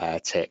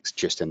 ticks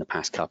just in the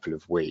past couple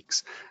of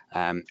weeks.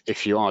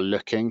 If you are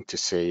looking to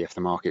see if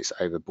the market's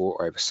overbought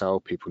or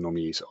oversold, people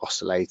normally use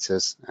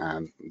oscillators.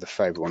 The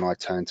favorite one I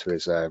turn to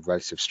is a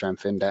relative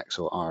strength index,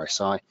 or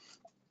RSI.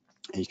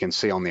 You can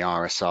see on the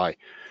RSI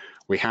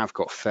we have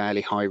got fairly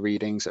high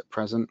readings at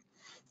present.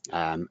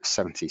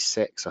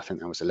 76, I think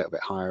that was a little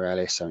bit higher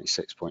earlier,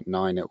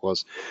 76.9 it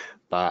was,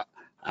 but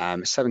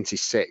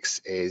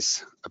 76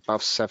 is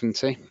above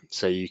 70,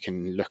 so you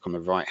can look on the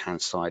right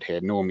hand side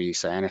here. Normally you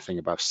say anything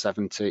above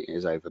 70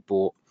 is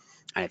overbought,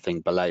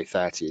 anything below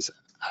 30 is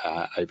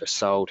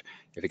oversold.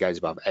 If it goes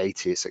above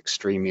 80, it's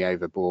extremely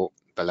overbought,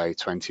 below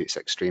 20 it's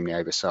extremely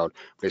oversold.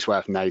 But it's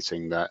worth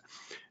noting that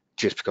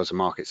just because the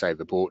market's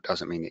overbought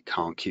doesn't mean it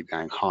can't keep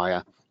going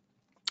higher.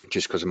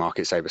 Just because the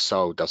market's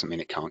oversold doesn't mean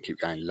it can't keep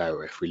going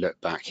lower. If we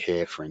look back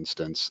here, for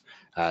instance,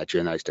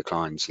 during those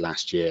declines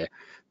last year,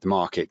 the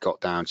market got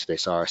down to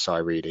this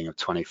RSI reading of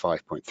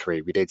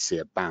 25.3. We did see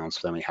a bounce,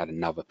 but then we had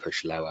another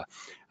push lower.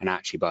 And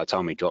actually, by the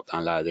time we dropped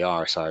down lower, the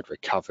RSI had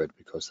recovered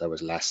because there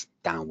was less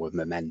downward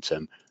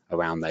momentum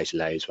around those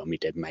lows when we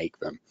did make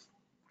them.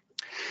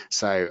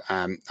 So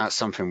that's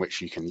something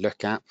which you can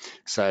look at.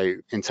 So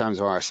in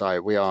terms of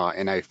RSI, we are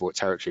in overbought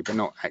territory, but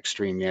not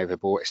extremely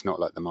overbought. It's not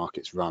like the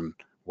market's run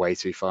way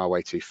too far,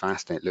 way too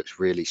fast, and it looks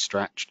really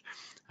stretched.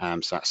 So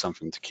that's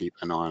something to keep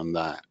an eye on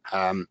there.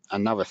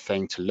 Another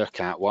thing to look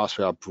at, whilst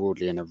we are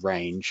broadly in a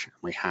range,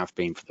 we have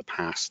been for the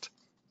past,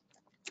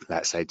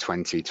 let's say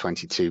 20,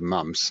 22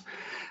 months,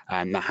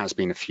 and there has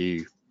been a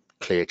few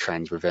clear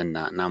trends within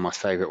that. Now, my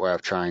favorite way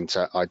of trying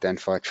to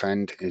identify a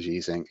trend is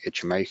using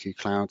Ichimoku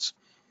clouds.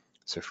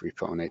 So if we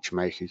put on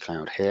Ichimoku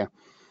cloud here,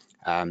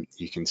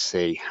 you can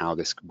see how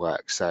this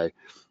works. So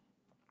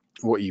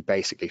what you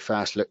basically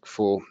first look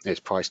for is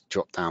price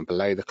drop down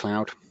below the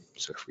cloud.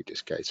 So if we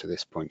just go to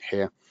this point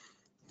here,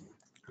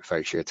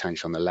 focus your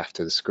attention on the left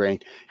of the screen,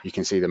 you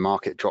can see the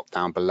market drop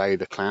down below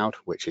the cloud,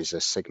 which is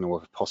a signal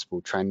of a possible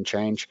trend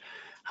change.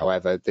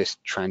 However, this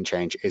trend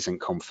change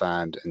isn't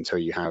confirmed until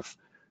you have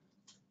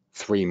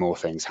three more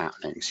things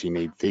happening. So you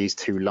need these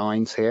two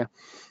lines here,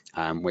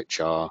 which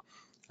are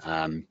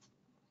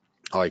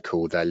I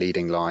call their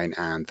leading line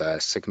and the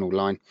signal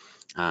line.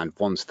 And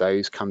once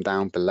those come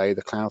down below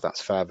the cloud,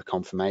 that's further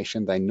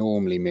confirmation. They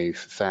normally move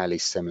fairly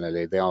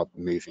similarly. They are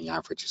moving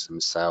averages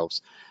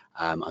themselves.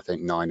 I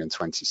think 9 and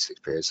 26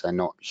 periods, they're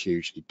not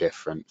hugely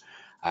different.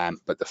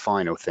 But the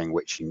final thing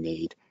which you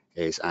need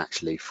is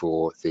actually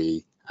for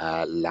the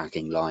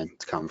lagging line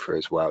to come through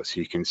as well. So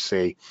you can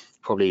see,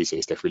 probably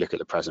easiest if we look at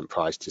the present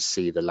price to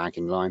see the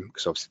lagging line,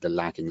 because obviously the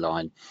lagging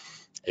line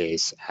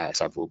is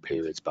several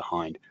periods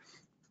behind.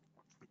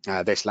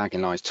 This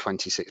lagging line is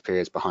 26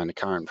 periods behind the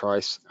current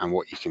price, and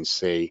what you can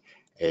see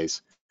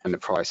is when the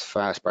price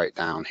first broke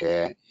down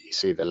here, you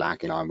see the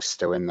lagging line was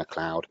still in the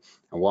cloud,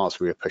 and whilst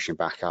we were pushing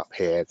back up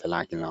here, the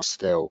lagging line was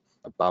still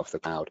above the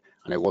cloud,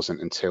 and it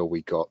wasn't until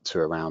we got to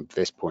around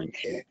this point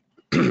here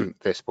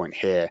this point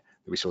here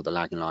that we saw the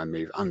lagging line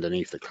move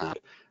underneath the cloud,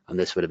 and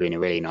this would have been a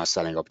really nice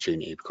selling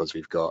opportunity because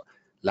we've got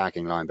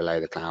lagging line below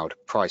the cloud,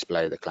 price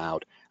below the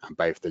cloud, and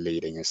both the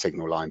leading and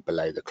signal line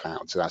below the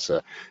cloud. So that's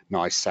a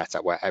nice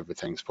setup where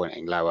everything's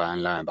pointing lower,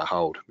 and lo and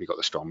behold, we got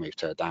the strong move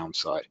to the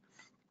downside.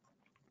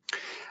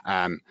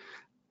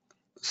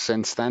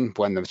 Since then,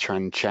 when the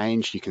trend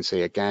changed, you can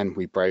see again,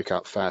 we broke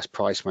up first,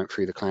 price went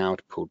through the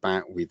cloud, pulled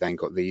back. We then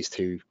got these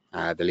two,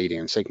 the leading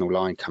and signal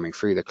line coming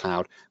through the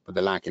cloud, but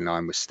the lagging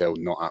line was still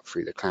not up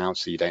through the cloud,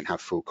 so you don't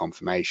have full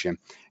confirmation.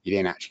 You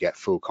didn't actually get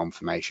full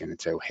confirmation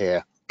until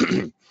here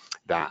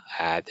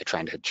that the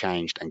trend had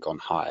changed and gone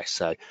higher.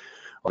 So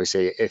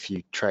obviously, if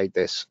you trade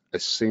this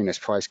as soon as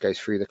price goes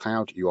through the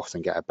cloud, you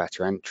often get a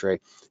better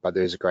entry, but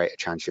there's a greater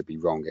chance you'll be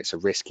wrong. It's a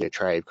riskier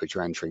trade because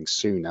you're entering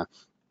sooner.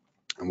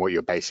 And what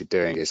you're basically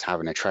doing is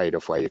having a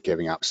trade-off where you're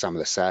giving up some of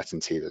the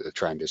certainty that the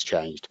trend has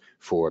changed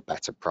for a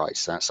better price.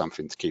 So that's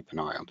something to keep an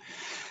eye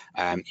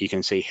on. You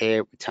can see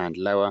here we turned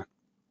lower.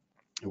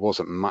 It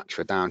wasn't much of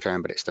a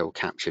downtrend, but it still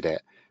captured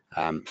it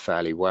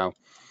fairly well.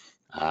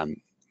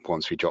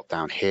 Once we drop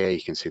down here,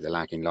 you can see the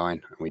lagging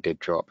line, and we did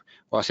drop.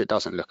 Whilst it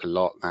doesn't look a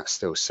lot, that's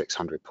still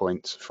 600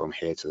 points from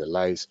here to the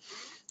lows.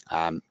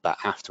 But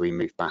after we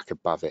moved back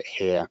above it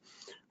here,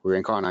 we were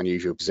in quite an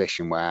unusual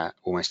position where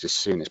almost as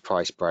soon as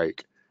price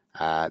broke,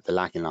 the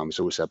lagging line was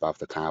also above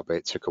the cloud, but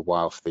it took a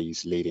while for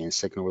these leading and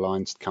signal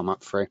lines to come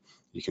up through.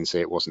 You can see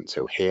it wasn't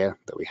until here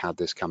that we had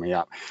this coming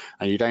up.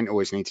 And you don't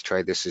always need to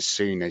trade this as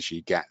soon as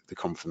you get the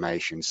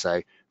confirmation.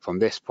 So from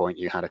this point,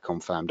 you had a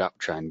confirmed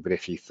uptrend. But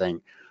if you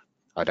think,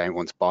 I don't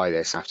want to buy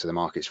this after the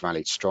market's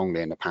rallied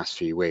strongly in the past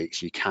few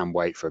weeks, you can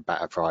wait for a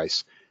better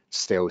price,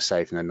 still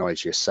safe in the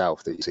knowledge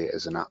yourself that you see it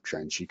as an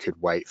uptrend. You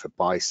could wait for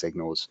buy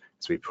signals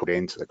to be put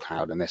into the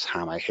cloud, and this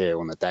hammer here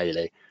on the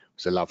daily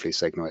was a lovely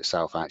signal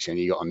itself actually,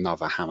 and you got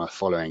another hammer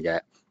following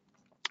it,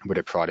 would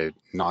have provided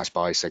nice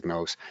buy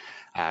signals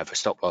for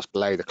stop loss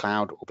below the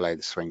cloud or below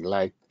the swing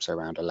low, so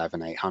around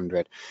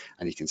 11,800,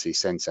 and you can see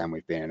since then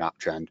we've been in an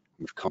uptrend,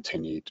 we've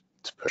continued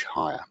to push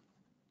higher.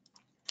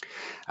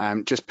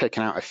 Just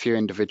picking out a few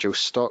individual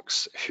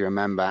stocks. If you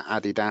remember,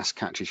 Adidas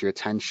catches your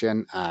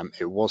attention.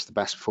 It was the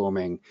best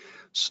performing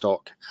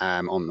stock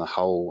on the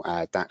whole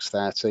DAX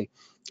 30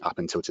 up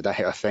until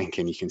today, I think,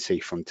 and you can see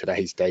from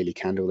today's daily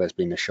candle there's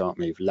been a sharp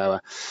move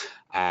lower,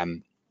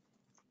 and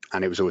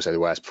it was also the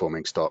worst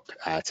performing stock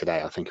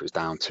today. I think it was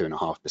down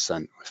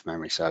 2.5% if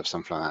memory serves,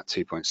 something like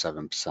that,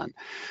 2.7%.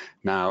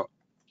 Now,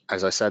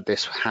 as I said,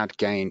 this had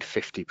gained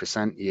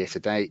 50% year to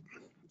date.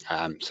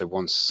 So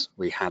once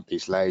we had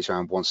these lows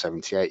around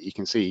 178, you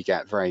can see you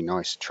get very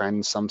nice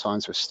trends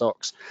sometimes with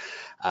stocks,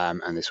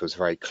 and this was a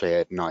very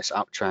clear, nice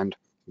uptrend.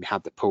 We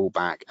had the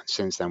pullback, and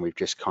since then we've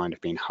just kind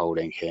of been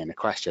holding here. And the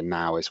question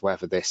now is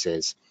whether this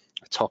is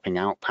a topping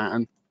out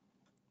pattern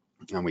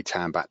and we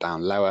turn back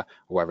down lower,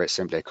 or whether it's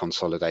simply a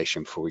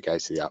consolidation before we go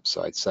to the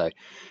upside. So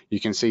you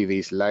can see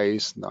these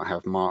lows that I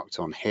have marked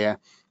on here,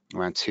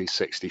 around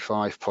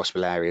 265,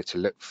 possible area to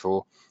look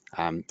for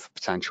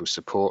potential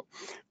support,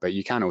 but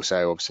you can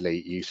also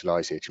obviously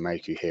utilize the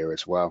Ichimoku here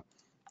as well.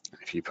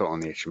 If you put on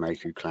the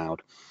Ichimoku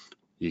cloud,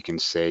 you can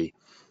see,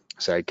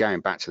 so going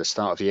back to the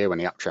start of the year when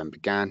the uptrend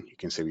began, you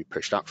can see we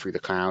pushed up through the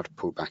cloud,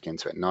 pulled back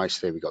into it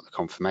nicely. We got the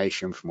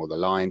confirmation from all the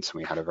lines, and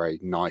we had a very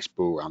nice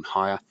bull run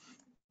higher.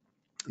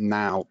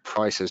 Now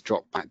price has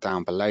dropped back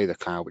down below the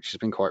cloud, which has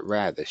been quite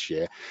rare this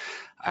year,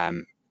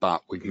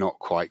 but we've not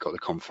quite got the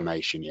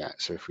confirmation yet.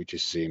 So if we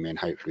just zoom in,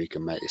 hopefully we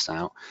can make this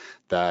out.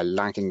 The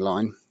lagging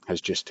line has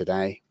just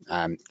today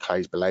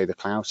closed below the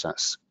cloud, so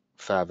that's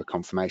further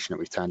confirmation that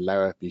we've turned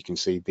lower. You can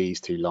see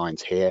these two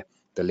lines here,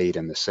 the lead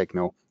and the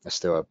signal, are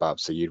still above,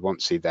 so you'd want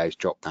to see those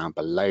drop down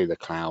below the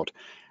cloud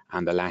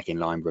and the lagging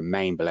line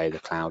remain below the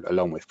cloud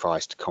along with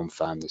price to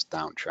confirm this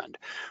downtrend,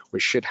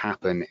 which should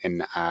happen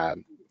in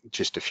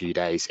just a few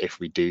days if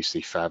we do see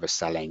further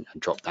selling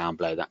and drop down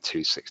below that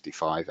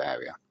 265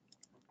 area.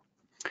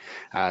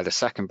 The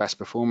second best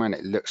performer, and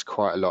it looks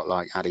quite a lot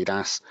like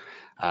Adidas,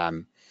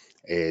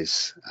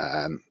 is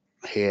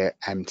here.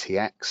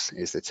 MTX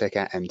is the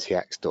ticker,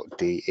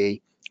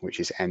 mtx.de, which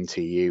is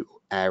MTU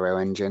Aero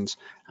Engines,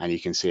 and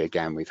you can see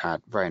again we've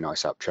had very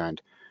nice uptrend.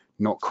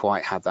 Not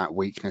quite had that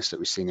weakness that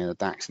we've seen in the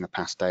DAX in the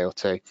past day or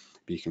two,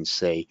 but you can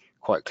see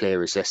quite clear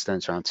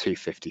resistance around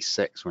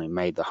 256 when we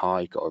made the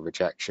high, got a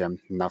rejection,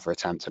 another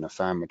attempt and a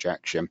firm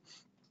rejection.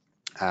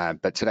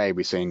 But today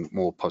we're seeing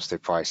more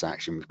positive price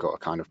action. We've got a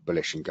kind of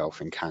bullish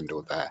engulfing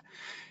candle there.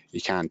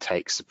 You can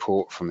take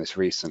support from this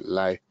recent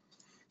low,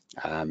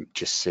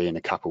 just seen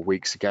a couple of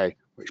weeks ago,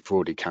 which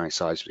broadly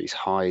coincides with these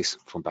highs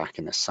from back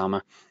in the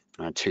summer,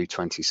 around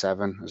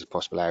 227 as a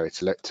possible area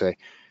to look to.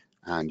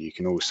 And you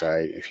can also,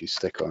 if you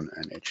stick on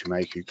an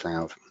Ichimoku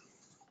cloud,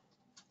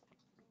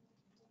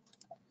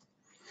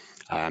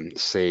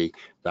 see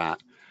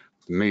that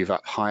the move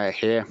up higher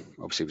here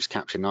obviously was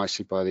captured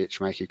nicely by the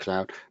Ichimoku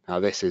cloud. Now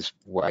this is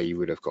where you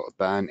would have got a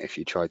burn if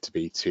you tried to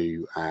be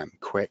too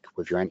quick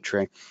with your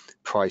entry.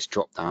 Price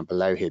dropped down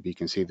below here, but you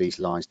can see these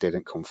lines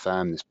didn't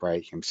confirm this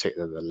break. In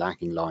particular, the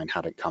lagging line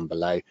hadn't come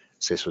below,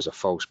 so this was a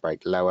false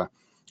break lower.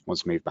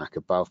 Once moved back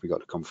above, we got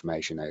the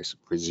confirmation that it's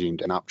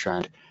resumed an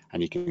uptrend,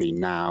 and you can see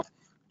now,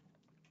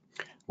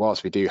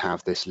 whilst we do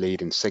have this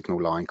lead and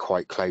signal line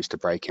quite close to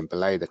breaking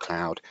below the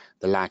cloud,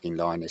 the lagging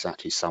line is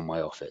actually some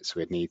way off it. So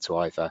we'd need to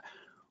either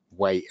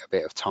wait a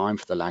bit of time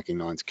for the lagging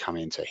line to come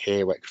into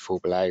here where it could fall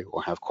below,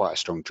 or have quite a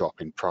strong drop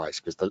in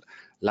price, because the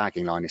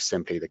lagging line is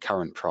simply the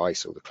current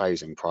price or the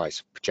closing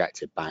price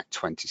projected back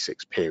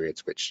 26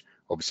 periods, which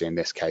obviously in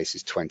this case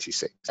is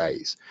 26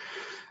 days.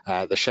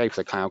 The shape of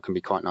the cloud can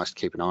be quite nice to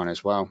keep an eye on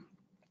as well.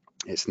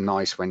 It's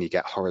nice when you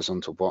get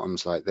horizontal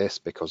bottoms like this,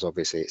 because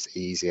obviously it's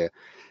easier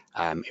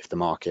if the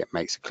market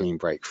makes a clean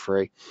break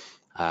free.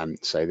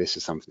 So this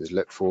is something to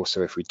look for.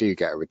 So if we do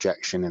get a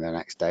rejection in the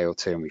next day or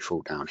two and we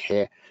fall down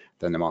here,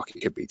 then the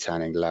market could be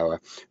turning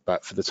lower.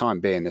 But for the time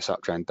being, this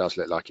uptrend does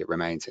look like it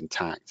remains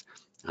intact.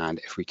 And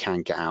if we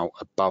can get out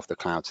above the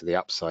cloud to the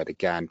upside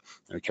again,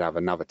 we could have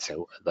another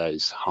tilt at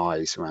those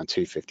highs around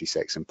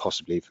 256 and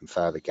possibly even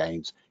further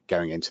gains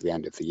going into the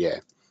end of the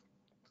year.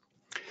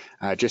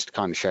 Just to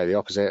kind of show the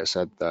opposite, I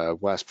said the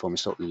worst performing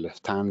stock,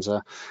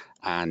 Lufthansa,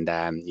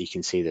 and you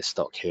can see the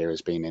stock here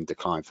has been in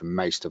decline for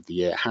most of the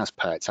year. It has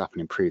perked up and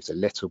improved a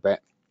little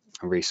bit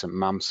in recent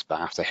months, but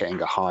after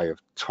hitting a high of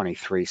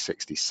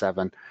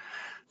 23.67,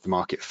 the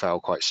market fell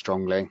quite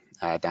strongly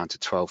down to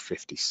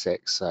 12.56,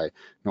 so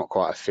not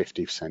quite a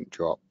 50%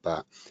 drop,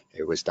 but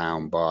it was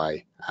down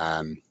by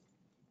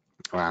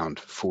around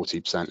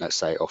 40%, let's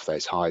say, off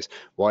those highs.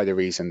 Why the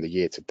reason the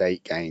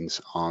year-to-date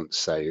gains aren't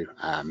so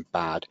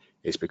bad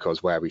is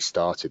because where we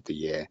started the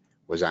year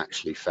was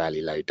actually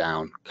fairly low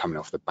down, coming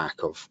off the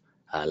back of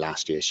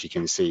last year. So you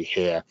can see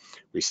here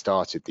we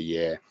started the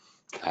year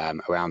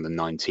around the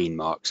 19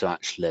 mark, so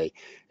actually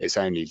it's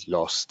only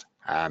lost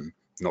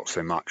not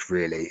so much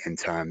really in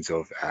terms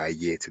of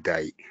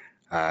year-to-date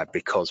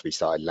because we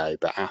started low,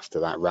 but after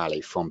that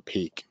rally from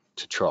peak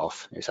to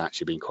trough, it's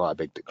actually been quite a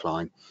big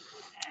decline.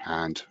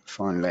 And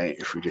finally,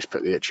 if we just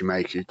put the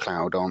Ichimoku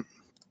cloud on,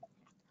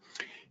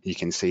 you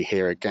can see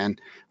here again,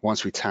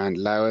 once we turned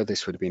lower,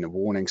 this would have been a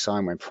warning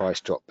sign when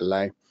price dropped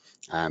below,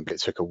 but it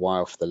took a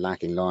while for the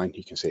lagging line.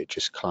 You can see it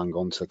just clung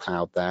onto the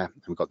cloud there,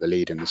 and we got the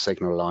lead and the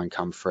signal line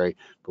come through.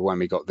 But when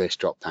we got this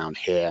drop down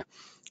here,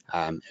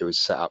 it was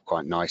set up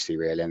quite nicely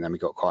really, and then we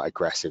got quite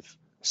aggressive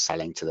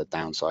selling to the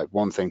downside.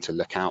 One thing to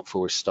look out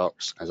for with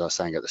stocks, as I was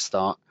saying at the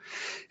start,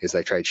 is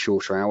they trade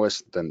shorter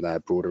hours than their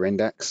broader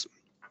index.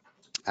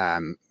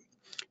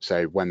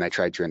 So when they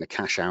trade during the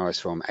cash hours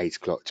from 8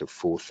 o'clock to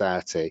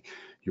 4:30,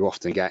 you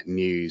often get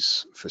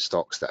news for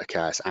stocks that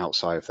occurs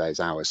outside of those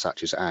hours,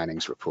 such as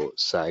earnings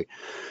reports. So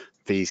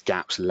these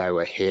gaps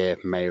lower here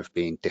may have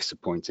been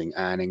disappointing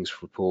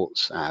earnings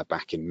reports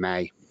back in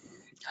May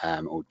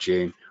or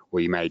June, or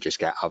you may just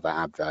get other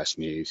adverse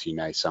news,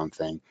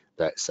 something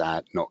that's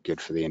not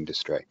good for the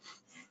industry.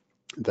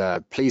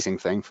 The pleasing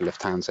thing for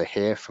Lufthansa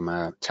here from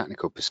a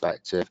technical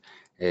perspective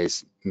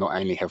is not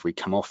only have we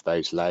come off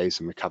those lows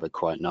and recovered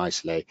quite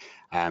nicely,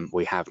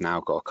 we have now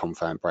got a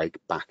confirmed break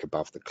back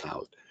above the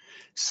cloud.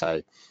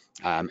 So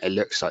it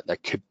looks like there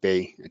could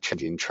be a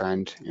changing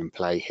trend in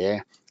play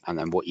here. And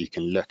then what you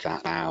can look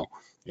at now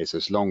is,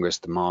 as long as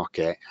the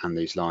market and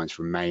these lines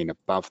remain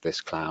above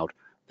this cloud,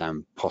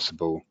 then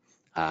possible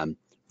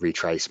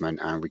retracement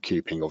and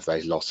recouping of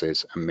those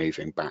losses and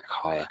moving back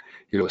higher.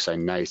 You'll also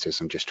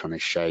notice, I'm just trying to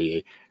show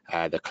you,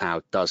 the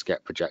cloud does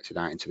get projected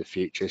out into the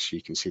future, so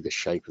you can see the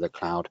shape of the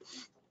cloud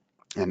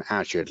And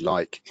as you'd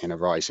like in a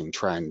rising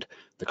trend,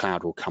 the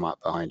cloud will come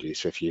up behind you.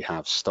 So if you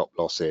have stop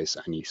losses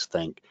and you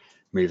think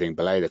moving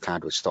below the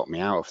cloud would stop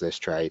me out of this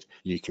trade,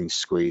 you can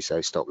squeeze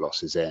those stop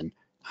losses in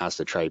as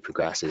the trade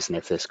progresses. And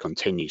if this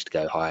continues to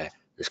go higher,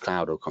 this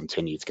cloud will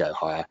continue to go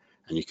higher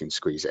and you can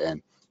squeeze it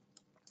in.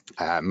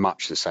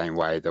 Much the same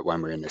way that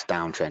when we're in this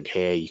downtrend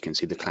here, you can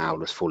see the cloud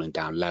was falling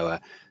down lower.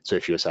 So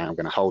if you're saying I'm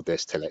going to hold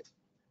this till it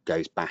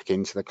goes back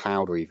into the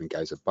cloud or even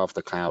goes above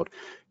the cloud,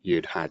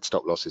 you'd had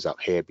stop losses up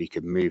here, but you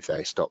could move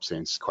those stops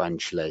in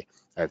sequentially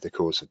over the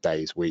course of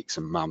days, weeks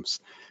and months.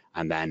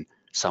 And then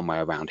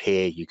somewhere around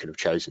here, you could have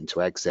chosen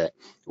to exit,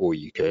 or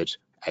you could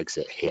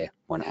exit here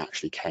when it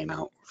actually came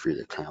out through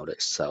the cloud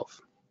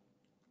itself.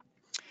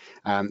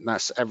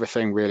 That's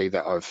everything really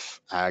that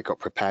I've got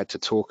prepared to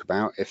talk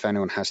about. If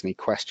anyone has any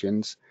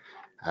questions,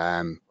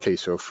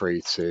 please feel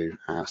free to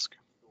ask.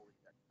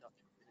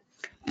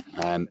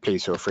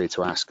 Please feel free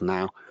to ask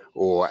now,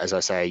 or as I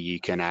say, you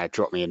can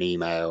drop me an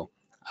email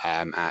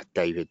at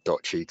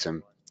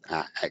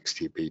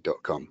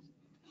david.cheetham@xtb.com.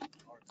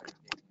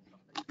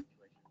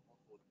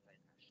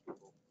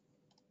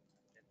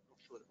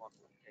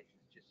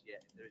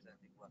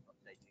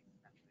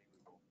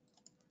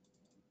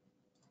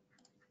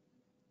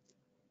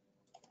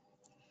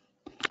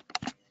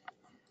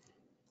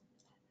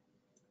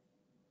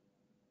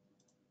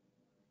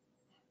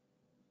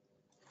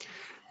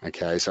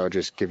 Okay, so I'll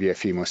just give you a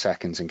few more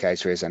seconds in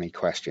case there is any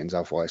questions,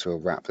 otherwise we'll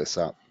wrap this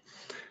up.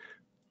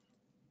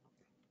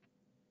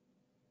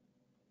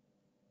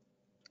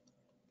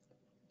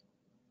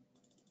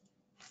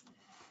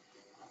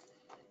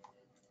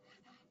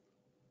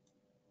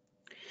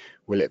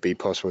 Will it be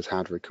possible to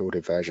have a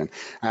recorded version?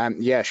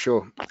 Yeah,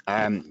 sure.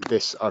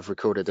 I've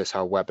recorded this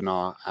whole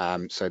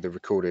webinar, so the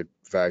recorded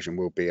version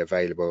will be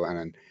available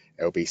and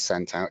it'll be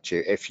sent out to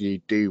you. If you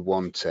do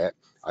want it,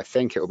 I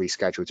think it will be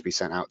scheduled to be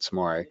sent out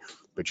tomorrow,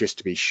 but just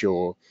to be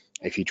sure,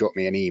 if you drop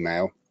me an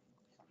email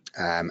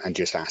and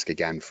just ask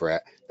again for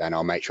it, then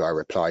I'll make sure I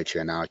reply to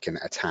you and I can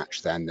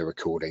attach then the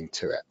recording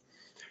to it.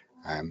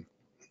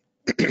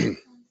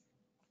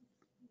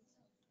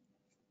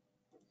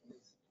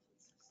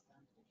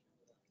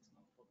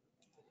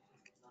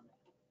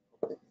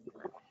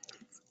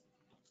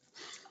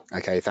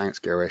 Okay, thanks,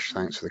 Girish.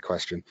 Thanks for the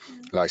question.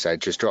 Like I said,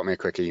 just drop me a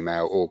quick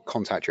email or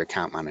contact your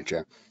account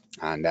manager,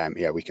 and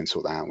yeah, we can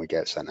sort that out and we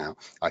get it sent out.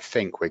 I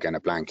think we're going to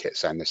blanket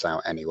send this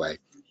out anyway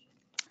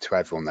to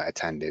everyone that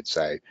attended,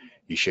 so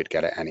you should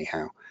get it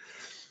anyhow.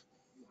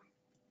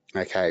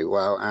 Okay,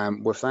 well,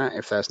 with that,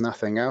 if there's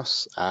nothing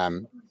else,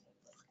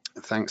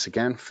 thanks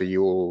again for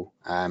your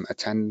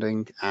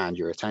attending and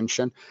your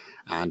attention,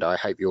 and I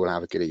hope you all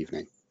have a good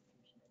evening.